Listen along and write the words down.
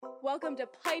Welcome to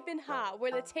Pipin' Hot,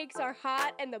 where the takes are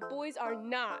hot and the boys are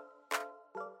not.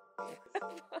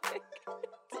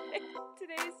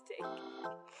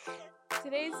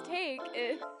 Today's take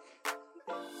is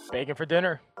bacon for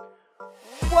dinner.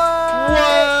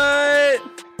 What?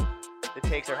 The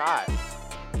takes are hot.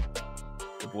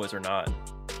 The boys are not.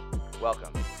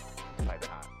 Welcome to Pipin'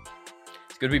 Hot.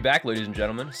 It's good to be back, ladies and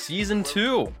gentlemen. Season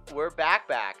 2. We're back.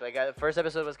 Like, the first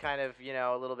episode was kind of,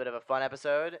 a little bit of a fun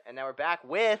episode, and now we're back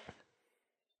with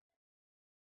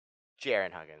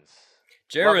Jaran Huggins.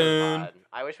 Jaran.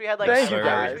 I wish we had, Thank you, Sorry.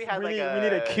 guys. I wish we had, we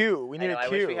need a cue. We need a I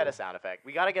cue. wish we had a sound effect.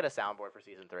 We got to get a soundboard for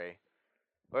Season 3.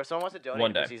 Or if someone wants to donate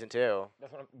One day. for Season 2.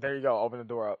 There you go. Open the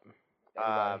door up.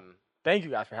 Everybody. Thank you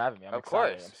guys for having me. I'm Of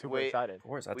excited. course. I'm super excited. Of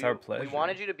course, that's our pleasure. We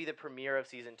wanted you to be the premiere of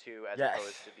Season 2 as Yes.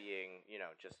 opposed to being,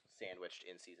 just sandwiched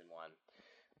in Season 1.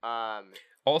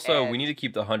 Also, we and- need to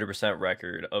keep the 100%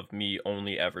 record of me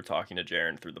only ever talking to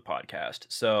Jaran through the podcast.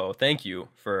 So thank you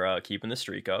for keeping the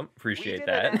streak up. Appreciate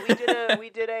that. We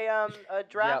did a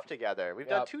draft Yep. together. We've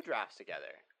done Yep. 2 drafts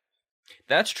together.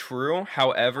 That's true.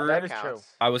 However, That is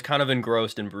counts. I was kind of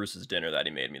engrossed in Bruce's dinner that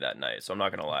he made me that night. So I'm not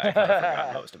going to lie. I kind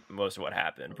of forgot most of what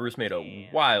happened. Bruce made a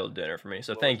Damn. wild dinner for me.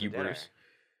 So What thank was you, the dinner? Bruce.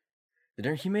 The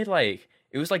dinner he made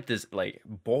it was like this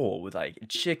bowl with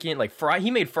chicken,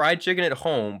 he made fried chicken at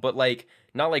home, but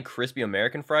not like crispy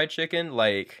American fried chicken,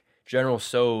 like General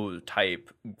So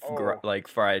type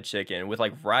fried chicken with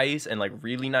rice and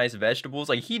rice nice vegetables.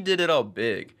 He did it up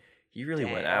big. He really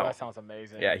went Damn. Oh, that out. sounds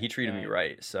amazing. Yeah, he treated me Dang.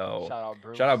 right. So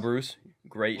Shout out Bruce.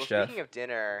 Great Well, chef. speaking of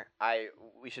dinner,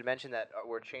 we should mention that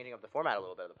we're changing up the format a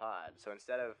little bit of the pod. So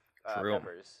instead of True.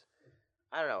 peppers,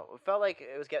 I don't know. It felt like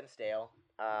it was getting stale.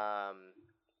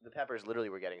 The peppers literally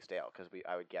were getting stale because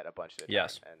I would get a bunch at a time.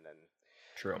 Yes. And then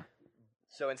True.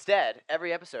 so instead,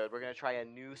 every episode we're gonna try a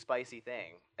new spicy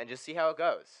thing and just see how it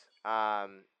goes.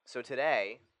 So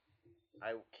today,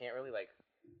 I can't really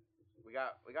we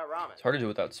got ramen. It's hard to do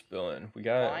without spilling. We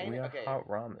got Okay. hot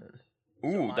ramen. So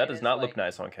Ooh, mine that does is, not look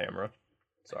nice on camera.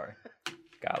 Sorry. I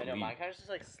know Golly. mine kind of just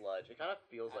like sludge. It kind of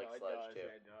feels like sludge too.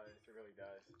 It does. It really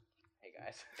does. Hey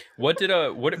guys. What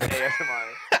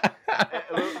ASMR.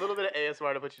 a little bit of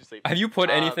ASMR to put you to sleep. Have you put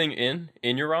anything in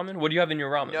your ramen? What do you have in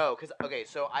your ramen? No,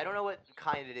 so I don't know what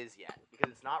kind it is yet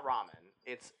because it's not ramen.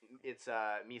 It's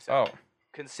miso. Oh.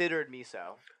 Considered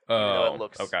miso. Even Oh. though it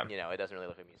looks, okay. it doesn't really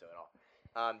look like miso at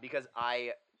all. Because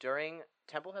during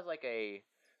Temple has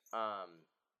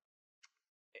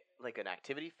an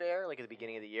activity fair at the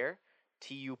beginning of the year,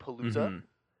 TU Palooza, Mhm.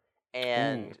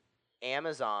 and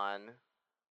Amazon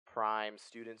Prime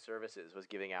Student Services was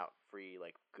giving out free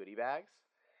goodie bags,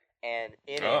 and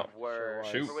in Oh, it were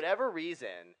sure was. for whatever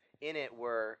reason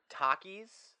were Taki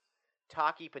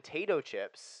potato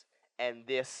chips, and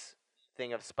this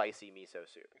thing of spicy miso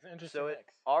soup. It's an interesting So it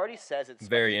mix. already says it's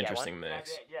Very spicy. interesting Yeah,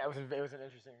 mix. yeah, it was an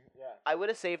interesting. Yeah. I would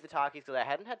have saved the Takis because I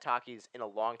hadn't had Takis in a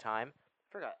long time.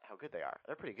 Forgot how good they are.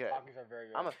 They're pretty good. Tacos are very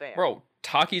good. I'm a fan. Bro,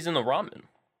 Takis in the ramen.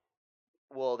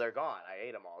 Well, they're gone. I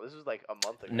ate them all. This was a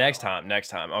month ago. Next time. So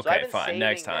I've Okay, been fine.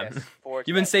 Next saving time. this for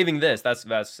You've been today. saving this.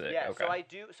 That's sick. Yeah, Okay. so I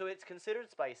do. So it's considered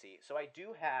spicy. So I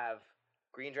do have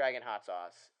Green Dragon hot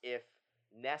sauce if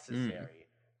necessary.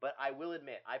 But I will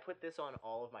admit, I put this on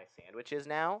all of my sandwiches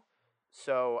now,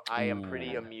 so I am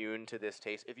pretty Ooh. immune to this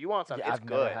taste. If you want some, Yeah, it's I've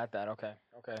good. never had that. Okay.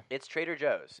 It's Trader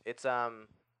Joe's. It's I'm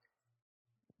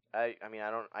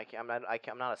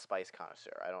not a spice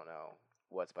connoisseur. I don't know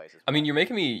what spices. I mean, you're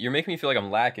making me feel like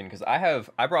I'm lacking because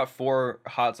I brought 4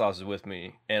 hot sauces with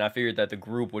me, and I figured that the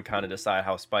group would kind of decide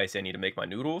how spicy I need to make my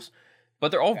noodles,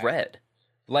 but they're all Okay. red.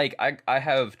 I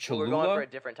have Well, we're going for Cholula. a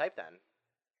different type then.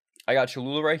 I got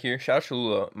Cholula right here. Shout out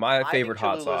Cholula, my favorite think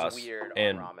hot Cholula's sauce. weird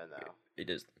and on ramen though. it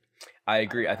is. I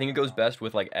agree. I think it goes best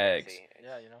with eggs. See,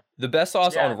 Yeah, The best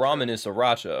sauce Yeah, on ramen is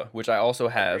sriracha, which I also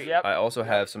have. Yep. I also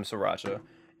have some sriracha.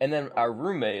 And then our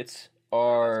roommates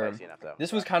are. Spicy enough though.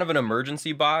 This was kind of an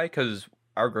emergency buy because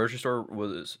our grocery store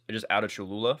was just out of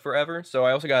Cholula forever. So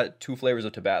I also got 2 flavors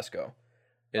of Tabasco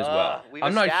as well. We've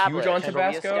I'm not huge on established- we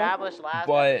Tabasco, established last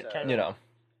but episode.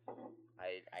 I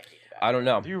I hate Tabasco. don't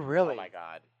know. Do you really? Oh my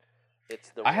god, it's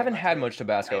the. I haven't worst. had much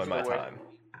Tabasco It's in my the worst. time.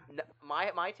 No,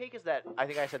 my take is that I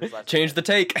think I said this last. Change the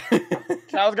take.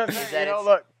 I was gonna Is say, that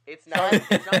look. It's not.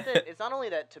 It's not only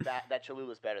that that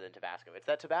Cholula is better than Tabasco. It's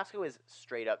that Tabasco is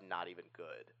straight up not even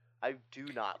good. I do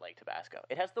not like Tabasco.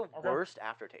 It has the worst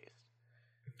aftertaste.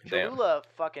 Damn. Cholula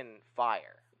fucking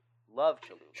fire. Love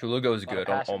Cholula. Cholula goes Lot of good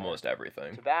on passion almost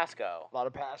everything. Tabasco. A lot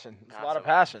of passion. It's Not a lot so of much.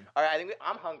 passion. All right, I think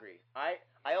I'm hungry.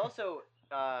 I also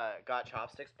got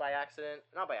chopsticks by accident.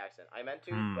 Not by accident. I meant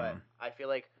to, but I feel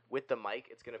like with the mic,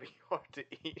 it's gonna be hard to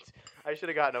eat. I should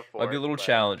have gotten a fork. Might be a little but,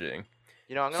 challenging.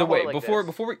 You know, I'm gonna So hold it wait, like before this.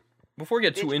 we before we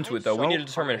get too Bitch, into I'm it though, we so need to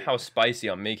determine hungry. how spicy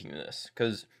I'm making this,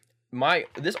 because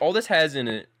all this has in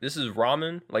it. This is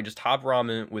ramen, like just top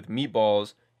ramen with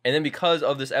meatballs, and then because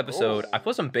of this episode, I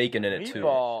put some bacon in it too.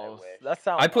 Meatballs. That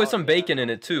sounds. I put some yeah. bacon in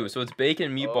it too, so it's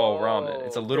bacon meatball ramen.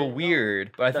 It's a little Okay, no.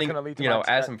 weird, but I That's think gonna lead to you my know, t-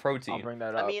 add that- some I'll protein. bring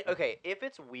that up. I mean, okay, if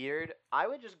it's weird, I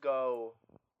would just go.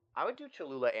 I would do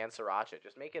Cholula and Sriracha.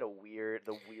 Just make it the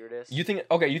weirdest. You think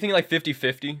like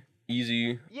 50-50?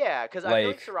 Easy. Yeah, because I feel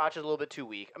like like- Sriracha's a little bit too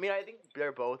weak. I mean, I think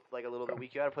they're both like a little bit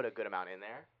weak. You gotta put a good amount in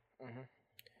there.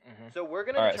 So we're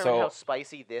gonna Alright, determine how so-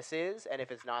 spicy this is, and if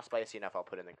it's not spicy enough, I'll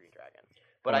put in the Green Dragon.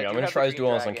 But Oh my I God, do I'm gonna have try the to Green do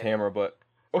all this on Dragon camera, but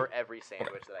for every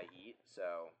sandwich that I eat. So,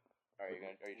 are you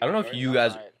gonna? I don't know if going? you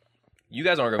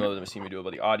guys aren't gonna be able to see me do it,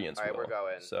 but the audience Alright, will. we're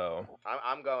going. So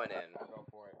I'm going in. Go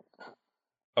for it.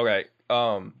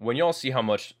 okay, when y'all see how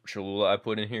much Cholula I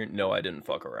put in here, no, I didn't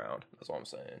fuck around. That's all I'm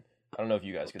saying. I don't know if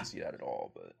you guys could see that at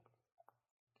all, but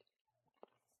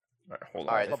all right, hold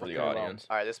on Alright, for this the is pretty low. audience.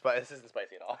 All right, this isn't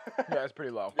spicy at all. Yeah, it's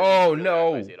pretty low. This Oh, is really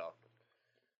no. not spicy at all.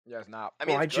 Yeah, it's not. I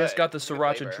mean, I it's just good. got the It's a good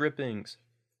sriracha flavor. drippings.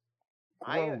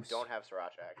 I Gross. don't have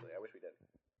sriracha actually. I wish we did.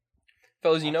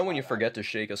 Fellas, you know when you forget to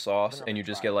shake a sauce never and you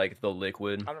just tried get like the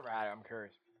liquid? I've never had it. I'm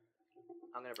curious.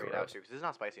 I'm gonna bring it out Gross. too because this is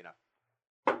not spicy enough.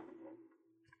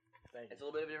 Thank It's a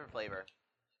little bit of a different flavor.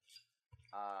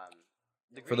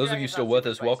 The For Green those of Dragon's you not still with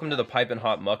super us, welcome to spicy. the Pipin'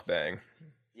 Hot Mukbang.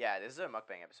 Yeah, this is a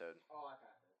mukbang episode.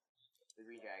 The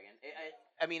Green Dragon.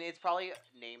 I mean, it's probably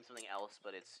named something else,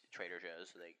 but it's Trader Joe's,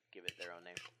 so they give it their own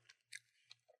name.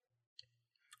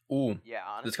 Ooh, Yeah,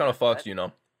 honestly. this kind of fucks, you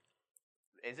know.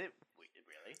 Is it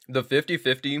really? The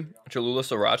 50-50 Cholula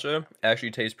Sriracha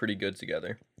actually tastes pretty good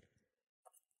together.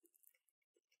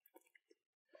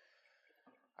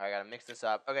 I gotta mix this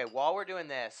up. Okay, while we're doing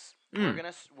this,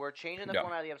 we're changing the Yeah.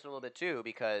 format of the episode a little bit too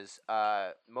because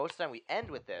most of the time we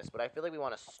end with this, but I feel like we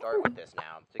want to start with this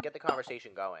now to get the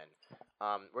conversation going.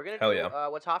 We're gonna Hell do yeah.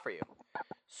 what's hot for you.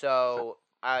 So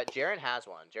Jaran has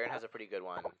one. Jaran has a pretty good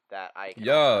one that I can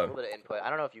Yeah. offer a little bit of input. I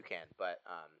don't know if you can, but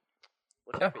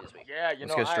what's Yeah. hot for you this week? Yeah, you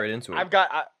Let's know, get straight into it.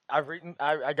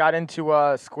 I got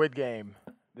into Squid Game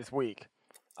this week.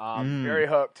 Very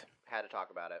hooked. Had to talk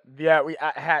about it. Yeah, it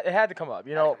had to come up.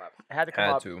 You know, come up. it had to come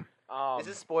Had up. to. This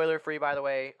is spoiler free, by the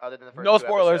way, other than the first No two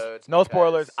spoilers. episodes, No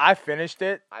spoilers. because I finished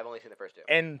it I've only seen the first two.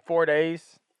 in 4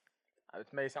 days. It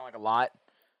may sound like a lot.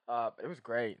 It was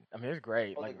great. I mean, it was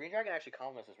great. Well, like, the Green Dragon actually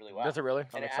complements this really well. does it really? And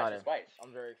I'm it adds excited. the spice.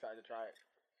 I'm very excited to try it.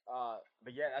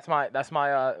 But yeah,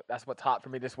 that's what's hot for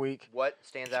me this week. What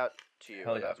stands out to you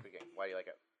Hell about yeah. Squid Game? Why do you like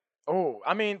it? Oh,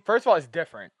 I mean, first of all, it's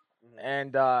different,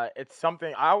 and it's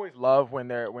something I always love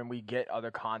when we get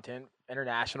other content,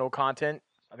 international content.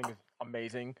 I think it's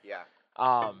amazing. Yeah.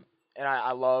 And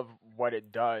I love what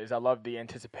it does. I love the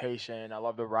anticipation. I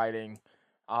love the writing.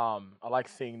 I like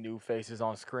seeing new faces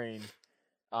on screen.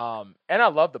 And I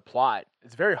love the plot.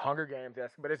 It's very Hunger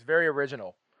Games-esque, but it's very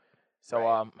original. So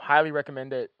Right. highly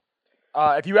recommend it.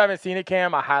 If you haven't seen it,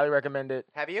 Cam, I highly recommend it.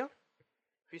 Have you?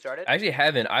 Have you started? I actually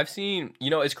haven't. I've seen, you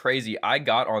know, it's crazy. I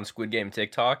got on Squid Game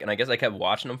TikTok, and I guess I kept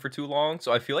watching them for too long.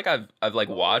 So I feel like I've like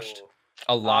watched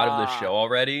a lot of the Ah. show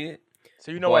already.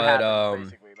 So you know what But,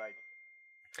 happens, basically. Like,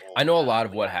 I know a lot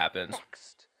of what happens.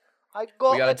 I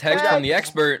got We got a text from the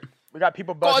expert. we got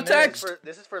people Go on, buzzing in. text!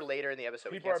 This is for later in the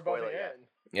episode. People we are can't spoil buzzing it yet.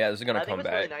 in. Yeah, this is gonna I think come what's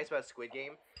back. really nice about Squid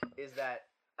Game is that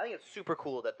I think it's super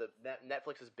cool that the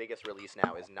Netflix's biggest release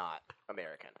now is not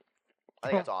American. I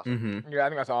think that's awesome. Mm-hmm. Yeah, I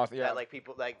think that's awesome. Yeah. That like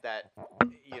people like that,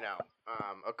 you know,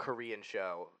 a Korean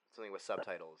show, something with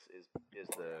subtitles is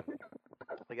the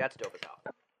like that's dope as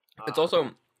hell. It's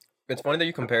also, it's funny that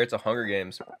you compare it to Hunger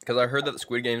Games because I heard that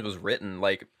Squid Games was written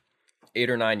like 8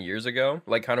 or 9 years ago,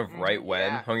 like kind of right when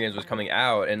Yeah. Hunger Games was coming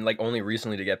out, and like only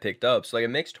recently to get picked up. So like it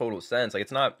makes total sense. Like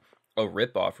it's not a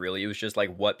ripoff really. It was just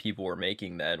like what people were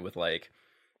making then with like,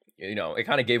 you know, it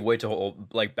kind of gave way to whole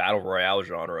like battle royale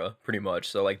genre pretty much.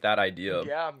 So like that idea,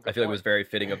 yeah, I feel like it was very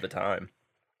fitting of the time.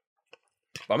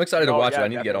 But I'm excited to No, watch yeah, it. I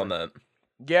need to get on that.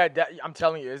 Yeah, I'm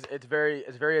telling you, it's very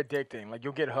addicting. Like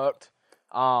you'll get hooked.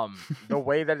 The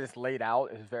way that it's laid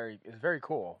out is very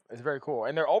cool. It's very cool,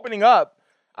 and they're opening up.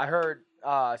 I heard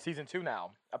season 2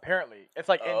 now. Apparently, it's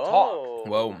like in talks.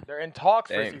 Whoa. They're in talks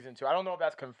Dang. for season 2. I don't know if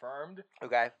that's confirmed,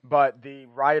 Okay. but the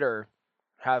writer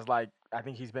has like I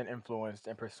think he's been influenced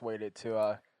and persuaded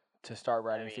to start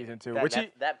writing season 2, that which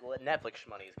that Netflix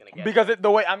money is gonna get because the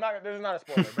way this is not a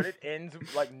spoiler, but it ends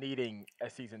like needing a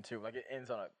season 2. Like it ends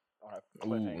on a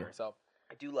cliffhanger. So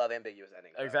I do love ambiguous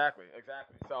endings. though. exactly.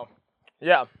 So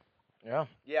yeah.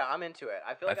 Yeah, I'm into it.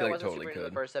 I feel I like feel I like wasn't totally super into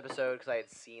could. the first episode because I had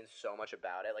seen so much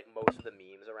about it. Like most of the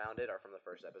memes around it are from the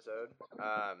first episode.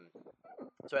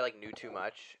 So I like knew too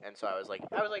much, and so I was like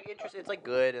interested. It's like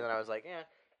good, and then I was like, yeah.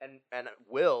 and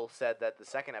Will said that the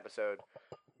second episode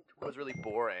was really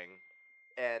boring,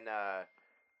 and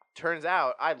turns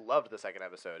out I loved the second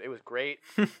episode. It was great.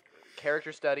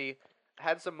 Character study.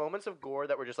 Had some moments of gore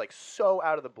that were just like so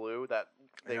out of the blue that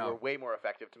they were way more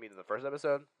effective to me than the first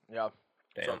episode. Yeah.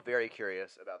 Damn. So I'm very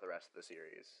curious about the rest of the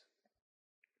series.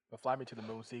 The Fly Me to the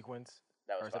Moon sequence.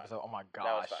 That was First fun. episode. Oh my gosh.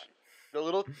 That was fun. The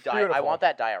little I Beautiful. want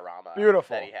that diorama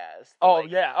Beautiful. that he has. Oh Like,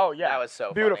 yeah. Oh yeah. That was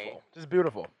so beautiful. funny. Just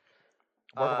beautiful.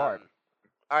 Work of art.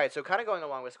 All right, so kind of going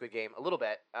along with Squid Game a little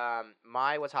bit.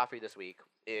 My what's hot for you this week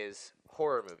is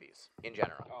horror movies in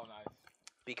general. Oh nice.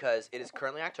 Because it is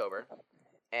currently October,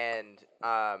 and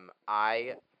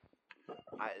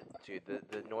dude,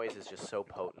 the noise is just so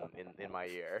potent in my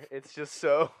ear. It's just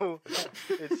so,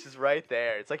 it's just right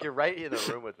there. It's like you're right in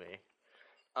the room with me.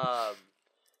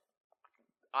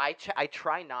 I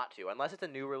try not to, unless it's a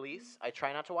new release. I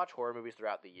try not to watch horror movies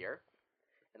throughout the year,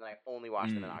 and then I only watch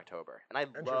them in October. And I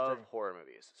love horror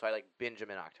movies, so I like binge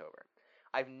them in October.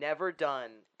 I've never done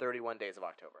 31 Days of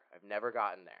October. I've never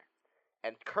gotten there.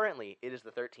 And currently, it is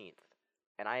the 13th,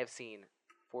 and I have seen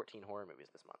 14 horror movies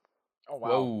this month. Oh wow.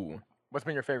 Whoa. What's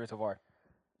been your favorite so far?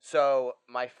 So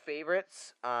my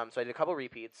favorites, so I did a couple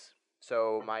repeats.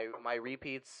 So my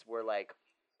repeats were like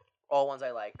all ones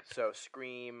I like. So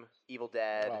Scream, Evil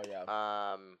Dead, Oh,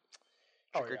 yeah.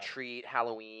 Trick or yeah. Treat,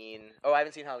 Halloween. Oh, I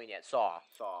haven't seen Halloween yet. Saw.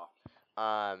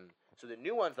 So the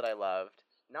new ones that I loved,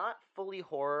 not fully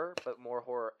horror, but more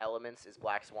horror elements, is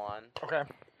Black Swan. Okay.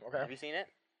 Okay. Have you seen it?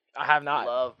 I have not.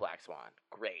 Love Black Swan.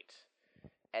 Great.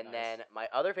 And Nice. then my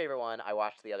other favorite one I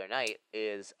watched the other night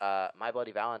is My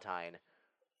Bloody Valentine.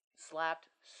 Slapped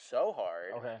so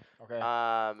hard. Okay.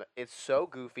 Okay. It's so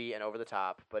goofy and over the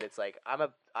top, but it's like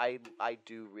I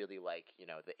do really like,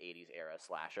 the 80s era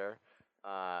slasher.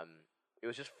 It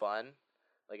was just fun.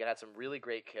 Like, it had some really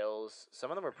great kills.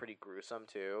 Some of them were pretty gruesome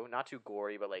too. Not too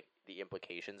gory, but like the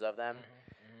implications of them.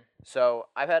 So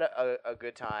I've had a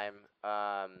good time.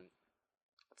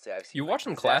 Let's see, I've seen You watched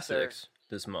some Possessor. classics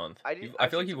this month. I I feel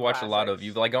feel like you've watched a lot of.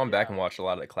 You've like gone back and watched a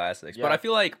lot of the classics. Yeah. But I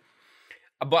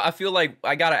feel like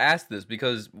I gotta ask this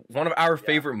because one of our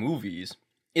favorite movies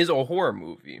is a horror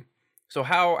movie. So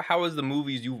how is the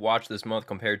movies you've watched this month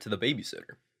compared to The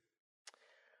Babysitter?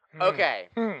 Okay.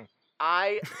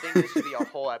 I think this should be a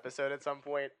whole episode at some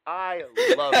point. I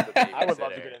love The Babysitter. I would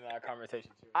love to get into that conversation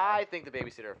too. I think The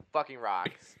Babysitter fucking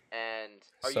rocks. And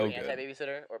are So you good.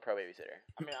 anti-babysitter or pro-babysitter?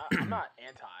 I mean, I'm not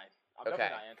anti. I'm Okay.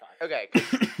 definitely not anti. Okay,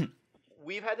 'cause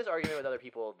we've had this argument with other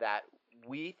people that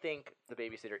we think The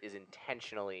Babysitter is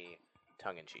intentionally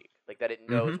tongue-in-cheek. Like, that it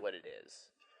knows what it is.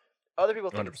 Other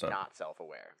people think it's 100%. not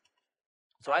self-aware.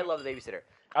 So I love The Babysitter.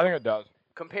 I think it does.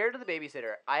 Compared to The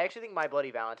Babysitter, I actually think My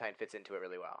Bloody Valentine fits into it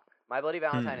really well. My Bloody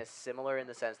Valentine is similar in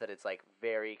the sense that it's like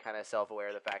very kind of self-aware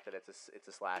of the fact that it's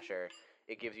a slasher.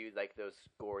 It gives you like those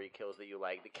gory kills that you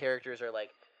like. The characters are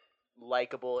like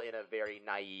likable in a very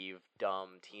naive,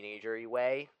 dumb, teenager-y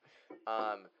way.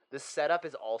 The setup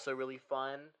is also really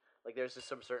fun. Like, there's just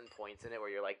some certain points in it where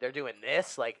you're like, they're doing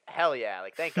this? Like, hell yeah.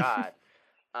 Like, thank God.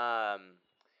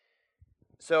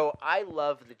 So I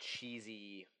love the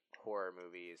cheesy horror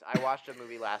movies. I watched a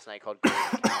movie last night called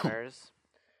Ghost Encounters,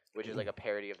 which is like a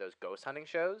parody of those ghost hunting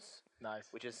shows, Nice.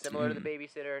 which is similar to The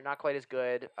Babysitter, not quite as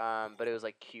good, but it was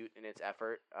like cute in its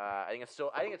effort. I think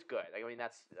it's good. Like, I mean,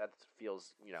 that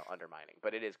feels undermining,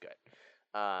 but it is good.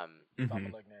 Not Mhm.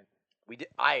 Malignant.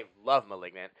 I love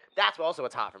Malignant. That's also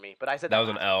what's hot for me. But I said That was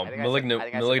an last L. week. I think I said Malignant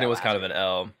that was last kind of week. an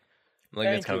L.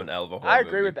 Malignant's Thank kind of you. an L of a horror I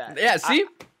agree movie. with that. Yeah, see?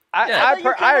 I Yeah. thought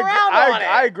you came around on it.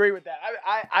 I agree with that.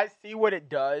 I see what it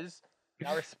does.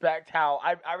 I respect how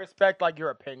I respect like your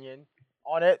opinion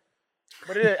on it.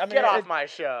 But it is, I mean, Get off it's, my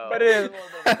show. but it is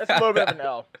it's a little bit of an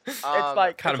L. It's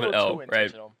like kind it's of a an little L, too right?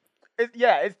 intentional.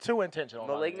 It's too intentional.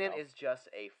 Malignant is just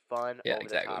a fun, Yeah, over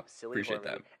exactly. the top, silly Appreciate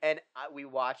horror movie. And I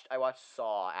watched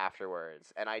Saw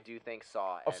afterwards, and I do think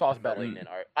Saw and Saw's better. Malignant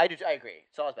are. I agree.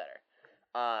 Saw's better.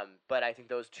 But I think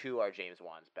those two are James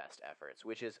Wan's best efforts,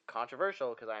 which is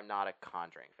controversial because I'm not a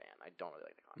Conjuring fan. I don't really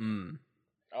like the Conjuring.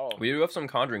 Oh, We do have some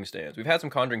Conjuring stands. We've had some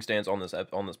Conjuring stands on this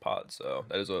pod, so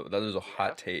that is a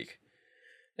hot take.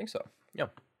 I think so. Yeah.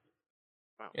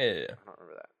 Wow. Yeah. I don't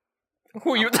remember that.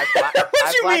 Who you? I've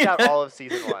what you blacked mean? out all of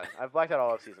season one. I've blacked out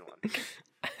all of season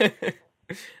one.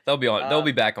 They'll be on. They'll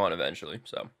be back on eventually.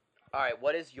 So All right,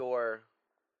 what's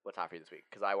hot for you this week?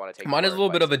 Because I want to take. mine is a your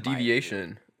little bit of a advice in my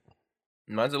deviation.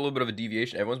 Mine's a little bit of a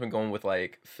deviation. Everyone's been going with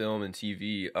like film and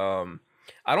TV.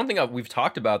 I don't think we've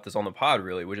talked about this on the pod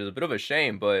really, which is a bit of a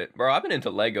shame. But bro, I've been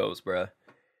into Legos, bro.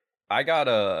 I got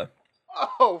a.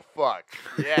 Oh fuck!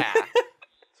 Yeah.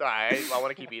 Sorry, I want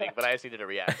to keep eating, but I just needed to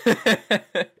react.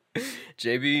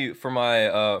 JB for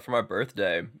my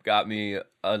birthday got me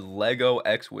a Lego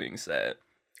X-Wing set,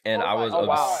 and I was wow.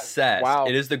 obsessed. Wow.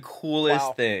 It is the coolest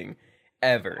Wow. thing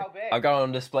ever. How big? I've got it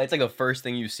on display. It's like the first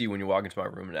thing you see when you walk into my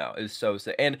room now. It's so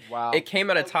sick, and Wow. it came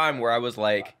at a time where I was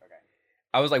like, Okay.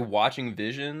 I was like watching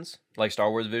Visions, like Star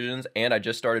Wars Visions, and I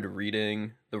just started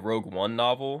reading the Rogue One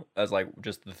novel as like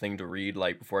just the thing to read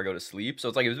like before I go to sleep. So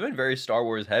it's like it's been very Star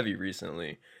Wars heavy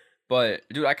recently. But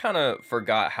dude, I kind of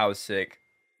forgot how sick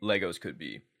Legos could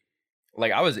be.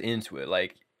 Like I was into it.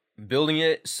 Like building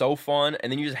it so fun,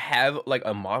 and then you just have like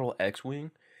a model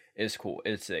X-wing. It's cool.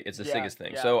 It's sick. It's the Yeah, sickest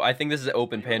thing. yeah. So I think this is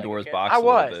open You were like a Pandora's kid? box I a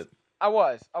little was. bit. I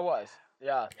was.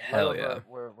 Yeah. Hell Legos yeah.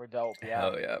 We're dope. Yeah.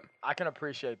 Hell yeah. I can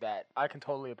appreciate that. I can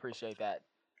totally appreciate that.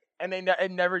 And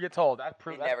it never gets old. That's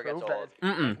proof. It That's never gets proof that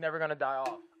old. Mm-mm. it's never gonna die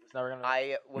off. It's never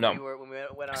gonna. When No. we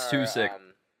went our It's too sick.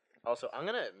 Also, I'm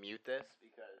gonna mute this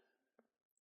because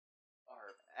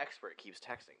our expert keeps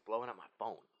texting, blowing up my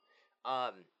phone.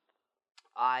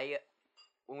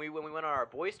 When we went on our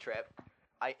boys trip,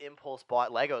 I impulse bought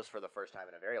Legos for the first time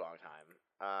in a very long time.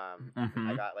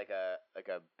 I got like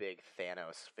a big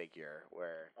Thanos figure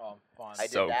where Oh, fun. I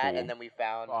did So that, cool. and then we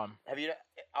found. Have you?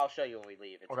 I'll show you when we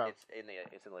leave. It's, Okay. it's in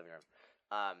the living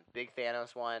room. Big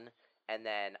Thanos one, and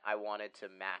then I wanted to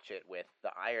match it with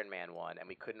the Iron Man one, and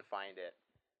we couldn't find it.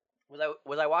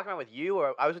 Was I walking around with you,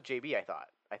 or I was with JB?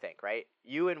 I think right.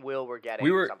 You and Will were getting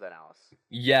something else,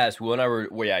 Yes, Will and I were.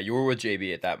 Well, yeah, you were with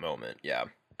JB at that moment. Yeah.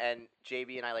 and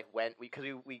JB and I like went because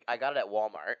I got it at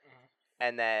Walmart,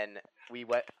 and then we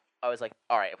went. I was like,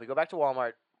 all right, if we go back to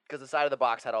Walmart, because the side of the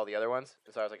box had all the other ones,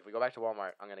 and so I was like, if we go back to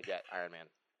Walmart, I'm gonna get Iron Man.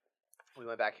 We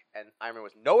went back, and Iron Man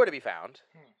was nowhere to be found.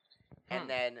 And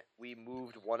then we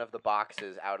moved one of the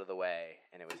boxes out of the way,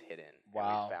 and it was hidden.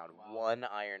 Wow. And we found one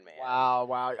Iron Man.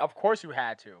 Wow. Of course you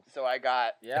had to. So I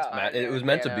got. Yeah. Iron It Man, was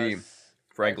meant to be, Thanos,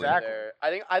 frankly. Exactly.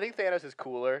 there. I think Thanos is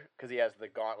cooler because he has the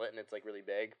gauntlet and it's like really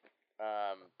big.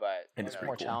 But And you it's know, pretty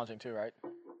More cool. challenging too, right?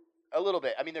 a little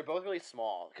bit. I mean, they're both really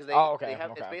small because they Oh, okay, they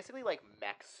have okay. it's basically like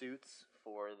mech suits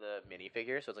for the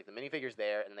minifigure. So it's like the minifigure's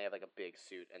there, and they have like a big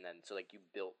suit, and then so like you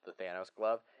built the Thanos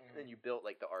glove, and then you built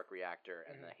like the arc reactor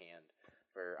and the hand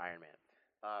for Iron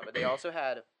Man. But they also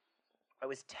had. I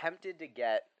was tempted to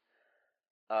get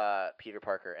Peter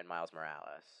Parker and Miles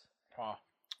Morales, Oh.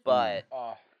 but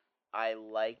Oh. I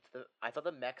thought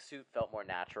the mech suit felt more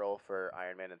natural for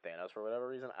Iron Man and Thanos for whatever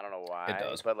reason. I don't know why. It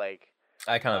does. But like,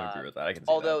 I kind of agree with that. I can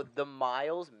see although that. the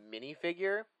Miles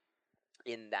minifigure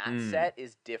in that Mm. set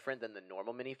is different than the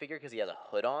normal minifigure because he has a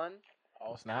hood on.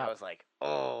 Oh I snap. was like,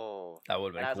 oh. That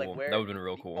would and I have was been like, cool. where- That would have been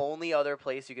real The cool. only other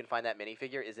place you can find that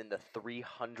minifigure is in the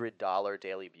 $300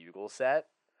 Daily Bugle set.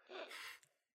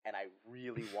 And I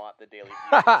really want the Daily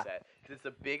Bugle set because it's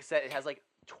a big set. It has like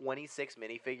 26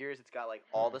 minifigures. It's got like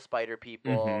all the Spider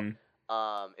people.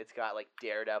 Mhm. It's got like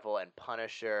Daredevil and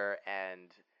Punisher and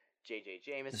J.J.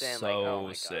 Jameson. So like, oh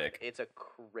my sick. God. It's a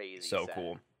crazy So set.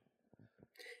 cool.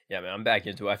 Yeah, man, I'm back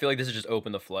into it. I feel like this has just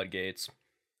opened the floodgates.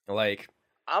 Like,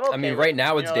 I'm okay I mean, with- right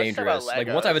now you it's know, let's talk about dangerous. Like,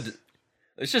 once I have a, Legos.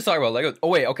 let's just talk about Legos. Oh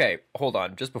wait, okay, hold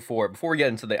on. Just before we get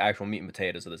into the actual meat and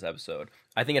potatoes of this episode,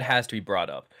 I think it has to be brought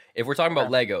up. If we're talking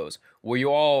about Legos, were you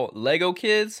all Lego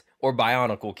kids or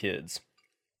Bionicle kids?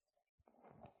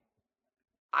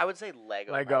 I would say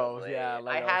Lego. Legos, probably. yeah, I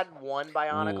Legos. had one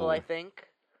Bionicle, I Ooh. think.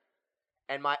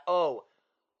 And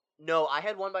I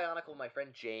had one Bionicle. My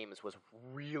friend James was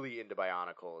really into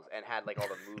Bionicles and had like all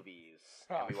the movies,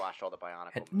 and we watched all the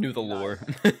Bionicle. Knew the movies.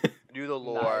 lore. Knew the Nice,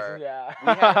 lore. Yeah.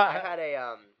 I had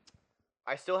a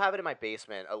I still have it in my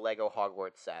basement, a Lego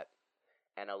Hogwarts set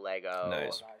and a Lego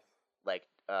Nice. like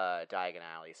Diagon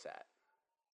Alley set.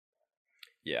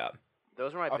 Yeah.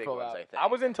 Those were my I big feel ones, that. I think. I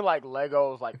was into like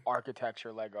Legos, like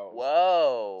architecture Legos.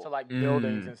 Whoa. So like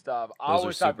buildings Mm. and stuff. I Those are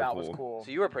always thought super that was cool. cool.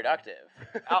 So you were productive.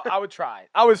 I would try.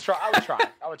 I would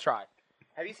try.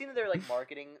 Have you seen that they're like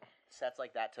marketing sets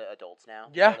like that to adults now?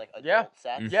 Yeah, They're, like adult yeah.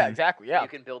 sets. Yeah, Mhm. exactly. Yeah. You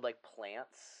can build like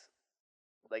plants.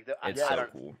 Like It's I so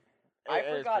don't. cool. I It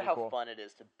is forgot pretty how cool. fun it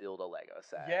is to build a Lego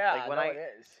set. Yeah, Like when no, I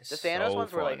it is. the Thanos So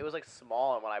ones were like fun. it was like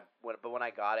small, and when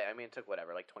I got it, I mean it took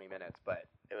whatever like 20 minutes, but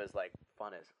it was like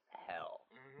fun as hell.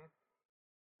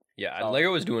 Yeah, So-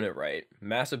 Lego is doing it right.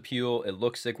 Mass appeal. It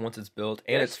looks sick once it's built,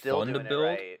 and They're it's still fun to doing it build.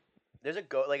 right. There's a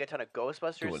ton of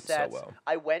Ghostbusters Doing so sets. well.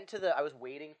 I was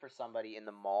waiting for somebody in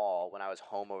the mall when I was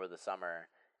home over the summer,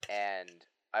 and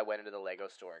I went into the Lego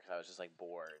store because I was just like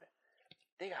bored.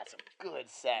 They got some good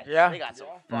sets. Yeah. They got some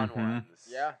Yeah. fun Mhm. ones.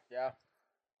 Yeah.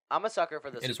 I'm a sucker for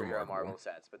the It is superhero remarkable. Marvel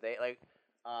sets, but they like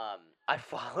I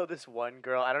follow this one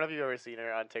girl. I don't know if you've ever seen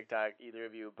her on TikTok, either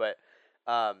of you, but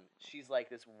she's like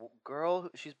this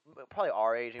girl. She's probably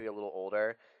our age, maybe a little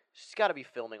older. she's got to be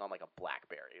filming on like a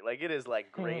BlackBerry. Like it is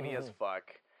like grainy as fuck,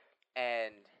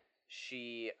 and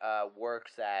she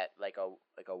works at like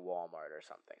a Walmart or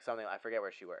something. I forget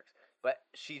where she works, but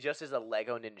she just is a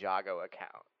Lego Ninjago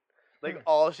account. Like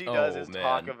all she does is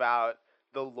talk about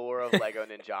the lore of Lego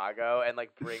Ninjago and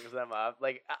like brings them up.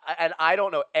 Like and I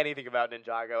don't know anything about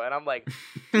Ninjago, and I'm like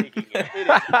taking it. It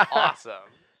is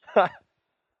awesome.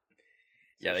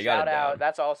 Yeah, they shout got it out. down.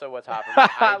 That's also what's happening.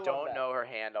 I love don't that. know her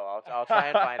handle. I'll try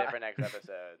and find it for next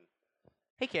episode.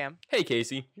 Hey Cam, Hey,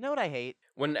 Casey. you know what I hate?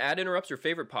 When an ad interrupts your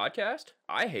favorite podcast,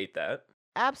 I hate that.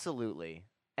 Absolutely.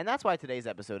 And that's why today's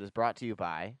episode is brought to you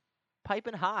by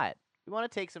Pipin' Hot. We want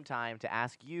to take some time to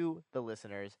ask you, the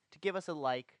listeners, to give us a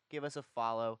like, give us a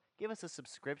follow, give us a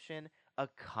subscription, a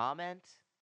comment.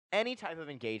 Any type of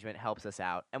engagement helps us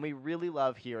out, and we really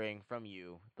love hearing from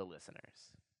you, the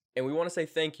listeners. And we want to say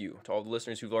thank you to all the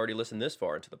listeners who've already listened this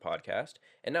far into the podcast.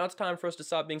 And now it's time for us to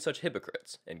stop being such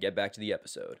hypocrites and get back to the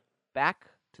episode. Back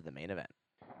to the main event.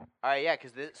 All right, yeah,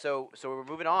 because so we're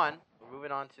moving on. We're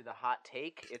moving on to the hot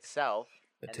take itself.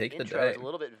 The And take the the intro day. is a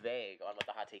little bit vague on what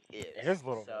the hot take is. It is a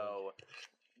little So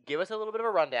give us a little bit of a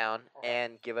rundown Okay.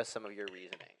 and give us some of your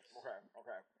reasonings.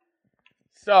 Okay.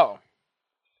 So,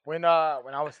 when I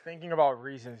was thinking about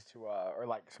reasons to or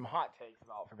like some hot takes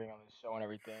about for being on this show and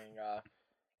everything,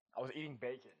 I was eating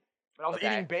bacon, but I was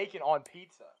Okay. eating bacon on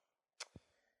pizza,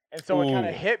 and so it kind Ooh.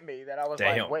 of hit me that I was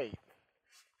Damn. like, wait,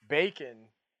 bacon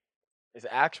is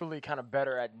actually kind of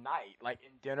better at night, like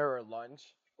in dinner or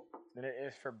lunch, than it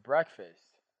is for breakfast.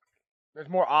 There's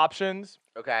more options,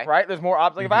 Okay. right? There's more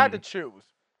options. Like if I had to choose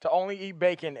to only eat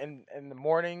bacon in the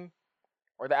morning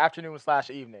or the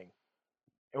afternoon/evening,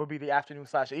 it would be the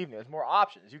afternoon/evening. There's more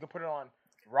options. You can put it on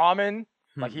ramen,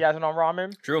 like he has it on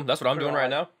ramen. True, that's what I'm Put it doing on, right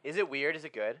like- now. Is it weird? Is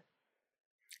it good?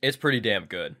 It's pretty damn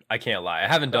good. I can't lie. I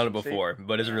haven't done it See? before,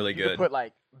 but it's really You good. could put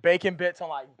like bacon bits on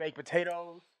like baked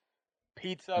potatoes,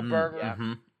 pizza, burger.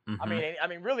 yeah. I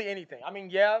mean, really anything. I mean,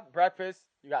 yeah, breakfast.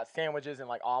 You got sandwiches and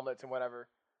like omelets and whatever.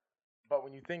 But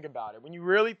when you think about it, when you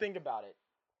really think about it,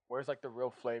 where's like the real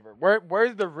flavor?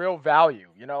 Where's the real value?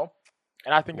 You know?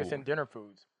 And I think it's Ooh. in dinner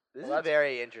foods. This Well, is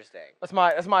very interesting. That's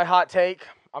my hot take.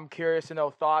 I'm curious to know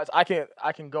thoughts. I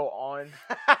can go on.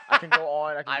 I can go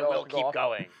on. I can I go, will go keep off.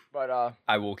 going. But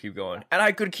I will keep going. And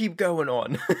I could keep going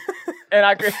on. and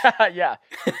I could yeah.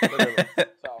 Literally.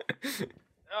 So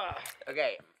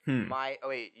Okay. Hmm. I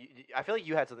feel like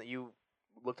you had something. You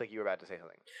looked like you were about to say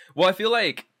something. Well, I feel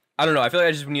like, I don't know. I feel like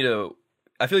I just need to,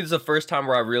 I feel like this is the first time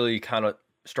where I really kind of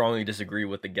strongly disagree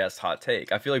with the guest hot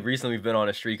take. I feel like recently we've been on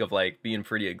a streak of like being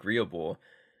pretty agreeable.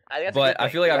 I think that's a But good I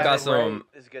thing. feel like I've Yeah, got that's some, great.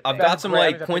 It's a good I've thing. got That's some great. I like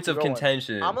think that points keeps of it going.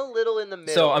 contention. I'm a little in the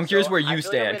middle. So I'm curious where I you feel like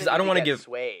stand, I'm 'cause gonna I don't need wanna to get give-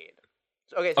 swayed.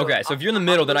 Okay, so if you're in the I'm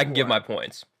middle, then I can give my lukewarm.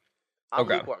 points. I'm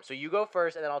Okay. lukewarm. So you go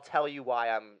first, and then I'll tell you why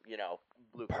I'm,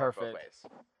 lukewarm both Perfect. ways.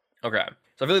 Okay.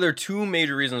 So I feel like there are two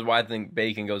major reasons why I think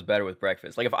bacon goes better with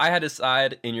breakfast. Like if I had to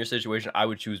decide in your situation, I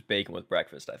would choose bacon with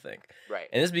breakfast, I think. Right.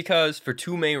 And this is because for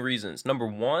two main reasons. Number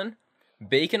one,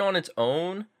 bacon on its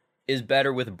own is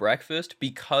better with breakfast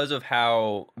because of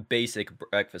how basic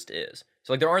breakfast is.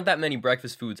 So like there aren't that many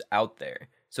breakfast foods out there.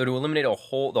 So to eliminate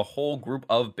the whole group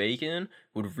of bacon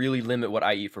would really limit what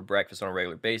I eat for breakfast on a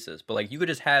regular basis. But like you could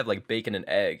just have like bacon and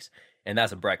eggs and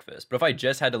that's a breakfast. But if I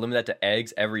just had to limit that to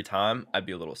eggs every time, I'd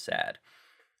be a little sad.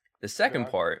 The second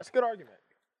part, That's a good argument.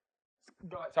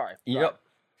 Go ahead. Sorry. Go ahead. yep.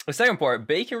 The second part,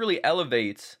 bacon really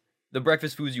elevates the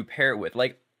breakfast foods you pair it with.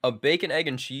 Like a bacon, egg,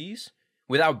 and cheese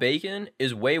without bacon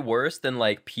is way worse than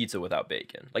like pizza without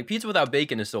bacon. Like pizza without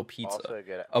bacon is still pizza. Also a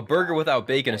good. A burger without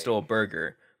bacon is still a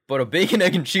burger. But a bacon,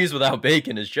 egg, and cheese without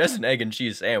bacon is just an egg and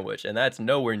cheese sandwich, and that's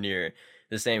nowhere near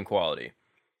the same quality.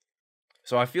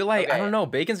 So I feel like I Okay. don't know,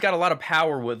 bacon's got a lot of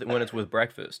power with when it's with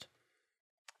breakfast.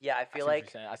 Yeah, I I feel see what like. you're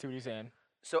saying. I see what you're saying.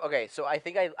 So okay, so I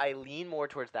think I lean more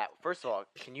towards that. First of all,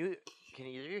 can you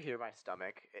hear my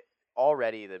stomach?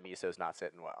 Already the miso's not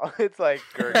sitting well. It's like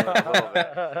gurgling a little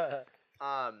bit.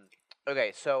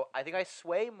 Okay, so I think I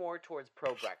sway more towards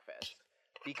pro breakfast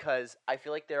because I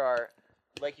feel like there are,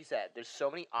 like you said, there's so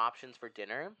many options for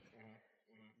dinner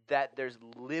that there's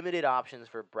limited options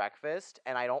for breakfast,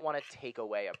 and I don't want to take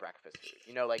away a breakfast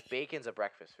food. Like bacon's a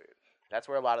breakfast food. That's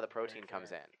where a lot of the protein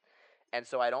comes in. And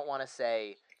so I don't want to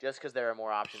say just because there are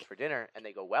more options for dinner and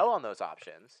they go well on those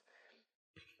options,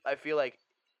 I feel like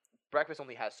breakfast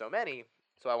only has so many,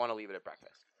 so I want to leave it at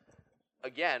breakfast.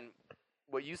 Again,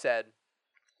 what you said,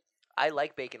 I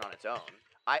like bacon on its own.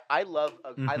 I love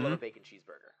a bacon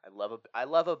cheeseburger. I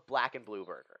love a black and blue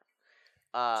burger.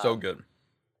 So good.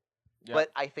 Yeah.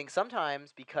 But I think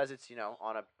sometimes because it's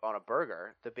on a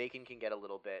burger, the bacon can get a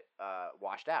little bit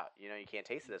washed out. You can't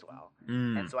taste it as well.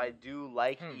 And so I do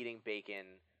like eating bacon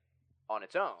on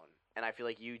its own. And I feel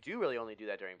like you do really only do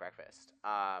that during breakfast.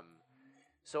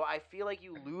 So I feel like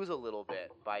you lose a little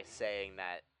bit by saying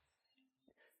that,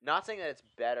 not saying that it's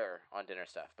better on dinner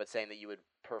stuff, but saying that you would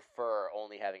prefer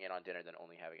only having it on dinner than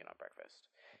only having it on breakfast.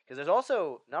 Because there's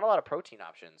also not a lot of protein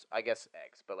options. I guess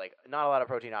eggs, but like not a lot of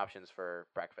protein options for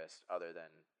breakfast other than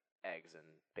eggs and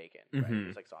bacon. Right?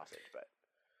 There's like sausage, but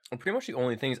pretty much the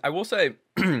only things I will say,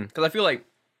 because I feel like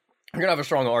you're gonna have a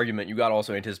strong argument. You gotta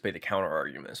also anticipate the counter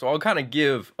argument. So I'll kind of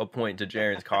give a point to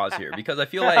Jaren's cause here, because I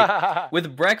feel like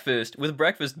with breakfast,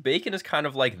 bacon is kind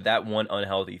of like that one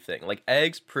unhealthy thing. Like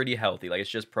eggs, pretty healthy. Like it's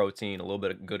just protein, a little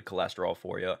bit of good cholesterol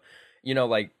for you. You know,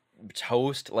 like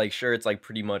toast, like sure, it's like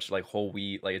pretty much like whole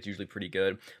wheat. Like it's usually pretty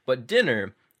good. But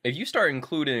dinner, if you start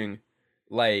including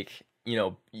like, you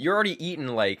know, you're already eating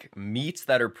like meats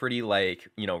that are pretty like,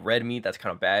 you know, red meat that's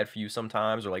kind of bad for you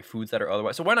sometimes, or like foods that are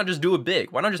otherwise. So why not just do it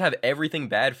big? Why not just have everything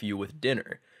bad for you with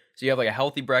dinner? So you have like a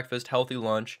healthy breakfast, healthy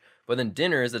lunch, but then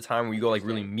dinner is the time where you go like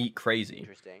really meat crazy.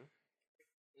 Interesting.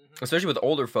 Especially with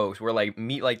older folks, where like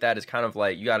meat like that is kind of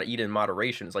like you got to eat it in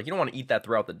moderation. It's like you don't want to eat that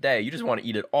throughout the day. You just want to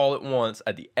eat it all at once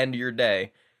at the end of your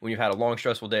day when you've had a long,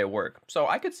 stressful day at work. So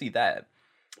I could see that.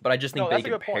 But I just think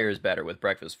bacon pairs better with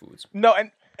breakfast foods. No,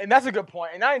 and that's a good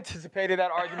point. And I anticipated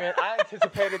that argument. I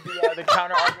anticipated the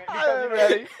counter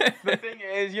argument. Because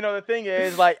the thing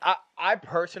is, like, I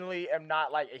personally am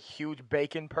not like a huge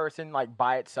bacon person, like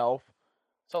by itself.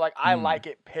 So like I like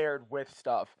it paired with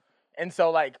stuff. And so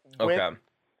like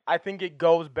I think it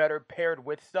goes better paired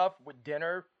with stuff with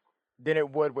dinner than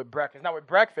it would with breakfast. Now with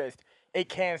breakfast, it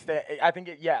can stand. I think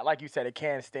like you said, it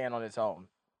can stand on its own.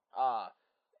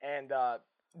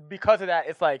 Because of that,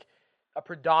 it's like a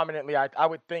predominantly, I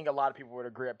would think a lot of people would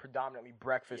agree, a predominantly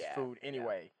breakfast food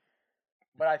anyway. Yeah.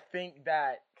 But I think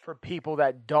that for people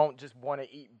that don't just want to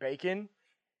eat bacon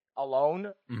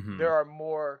alone, there are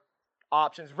more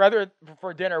options. Rather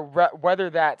for dinner, whether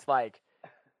that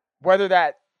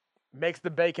makes the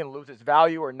bacon lose its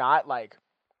value or not, like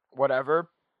whatever.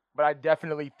 But I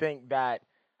definitely think that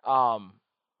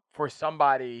for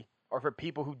somebody or for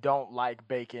people who don't like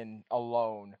bacon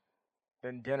alone,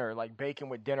 than dinner, like bacon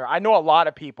with dinner. I know a lot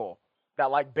of people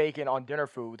that like bacon on dinner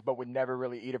foods, but would never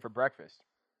really eat it for breakfast.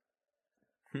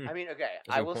 I mean, okay,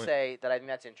 I will say that I think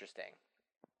that's interesting.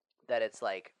 That it's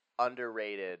like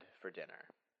underrated for dinner.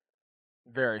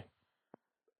 Very.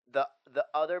 The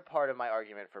other part of my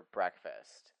argument for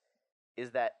breakfast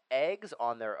is that eggs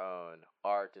on their own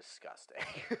are disgusting.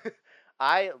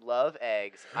 I love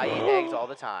eggs. I eat eggs all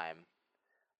the time.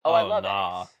 Oh, I love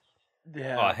eggs.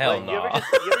 Yeah. Oh, hell no.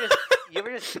 You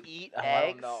ever just eat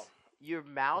eggs? Your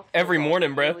mouth every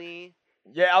morning, bro.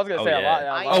 Yeah, I was gonna say a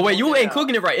lot. Oh wait, you ain't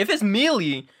cooking it right. If it's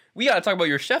mealy, we gotta talk about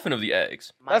your chefing of the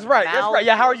eggs. That's right.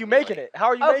 Yeah, how are you making it? How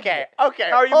are you making it? Okay.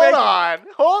 How are you making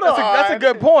it? Hold on. That's a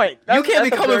good point. You can't be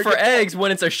coming for eggs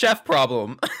when it's a chef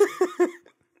problem.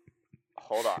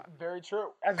 Hold on. Very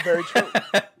true. That's very true.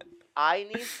 I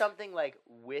need something like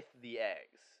with the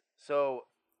eggs. So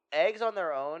eggs on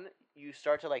their own, you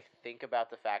start to like think about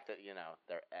the fact that, you know,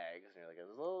 they're eggs and you're like, it's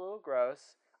a little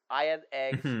gross. I had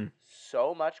eggs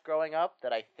so much growing up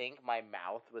that I think my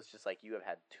mouth was just like, you have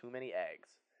had too many eggs.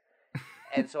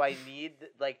 And so I need,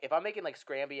 like, if I'm making like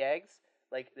scrambled eggs,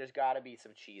 like there's got to be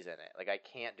some cheese in it. Like I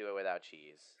can't do it without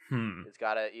cheese. It's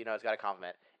got to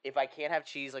complement. If I can't have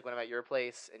cheese, like when I'm at your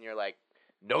place and you're like,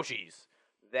 no cheese,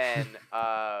 then,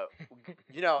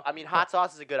 you know, I mean, hot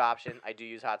sauce is a good option. I do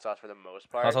use hot sauce for the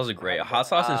most part. Hot sauce is great. Hot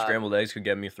sauce and scrambled eggs could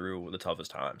get me through the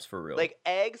toughest times, for real. Like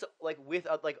eggs, like with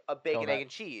a bacon, egg, and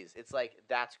cheese. It's like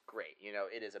that's great. You know,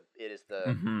 it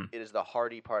is the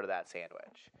hearty part of that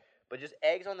sandwich. But just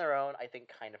eggs on their own, I think,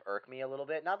 kind of irk me a little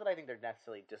bit. Not that I think they're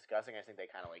necessarily disgusting. I just think they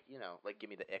kind of like, you know, like give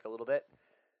me the ick a little bit.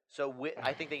 So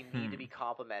I think they need to be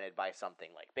complemented by something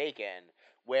like bacon.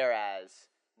 Whereas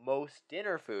most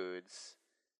dinner foods,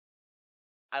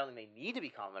 I don't think they need to be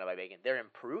complemented by bacon. They're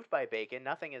improved by bacon.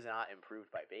 Nothing is not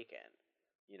improved by bacon.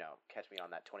 You know, catch me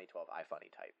on that 2012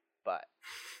 iFunny type. But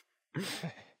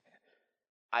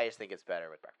I just think it's better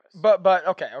with breakfast. But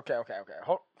okay.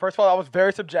 First of all, that was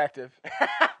very subjective.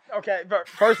 Okay, but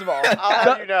first of all, I'll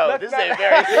have you know, this is a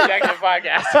very subjective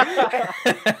podcast.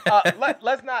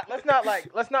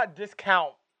 Let's not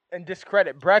discount and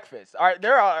discredit breakfast. All right,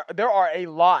 there are a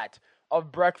lot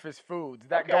of breakfast foods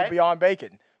that go beyond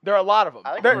bacon. There are a lot of them.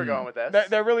 I like where we're going with this.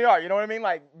 There really are. You know what I mean?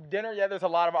 Like dinner, there's a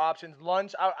lot of options.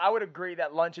 Lunch, I would agree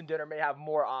that lunch and dinner may have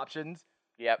more options.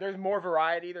 Yep. There's more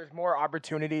variety. There's more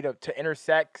opportunity to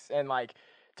intersect and like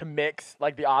to mix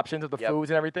like the options of the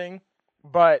foods and everything.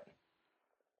 But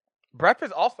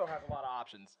breakfast also has a lot of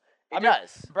options. It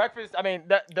does. Breakfast, I mean,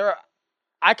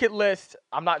 I could list.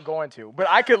 I'm not going to, but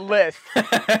I could list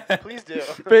Please do.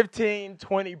 15,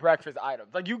 20 breakfast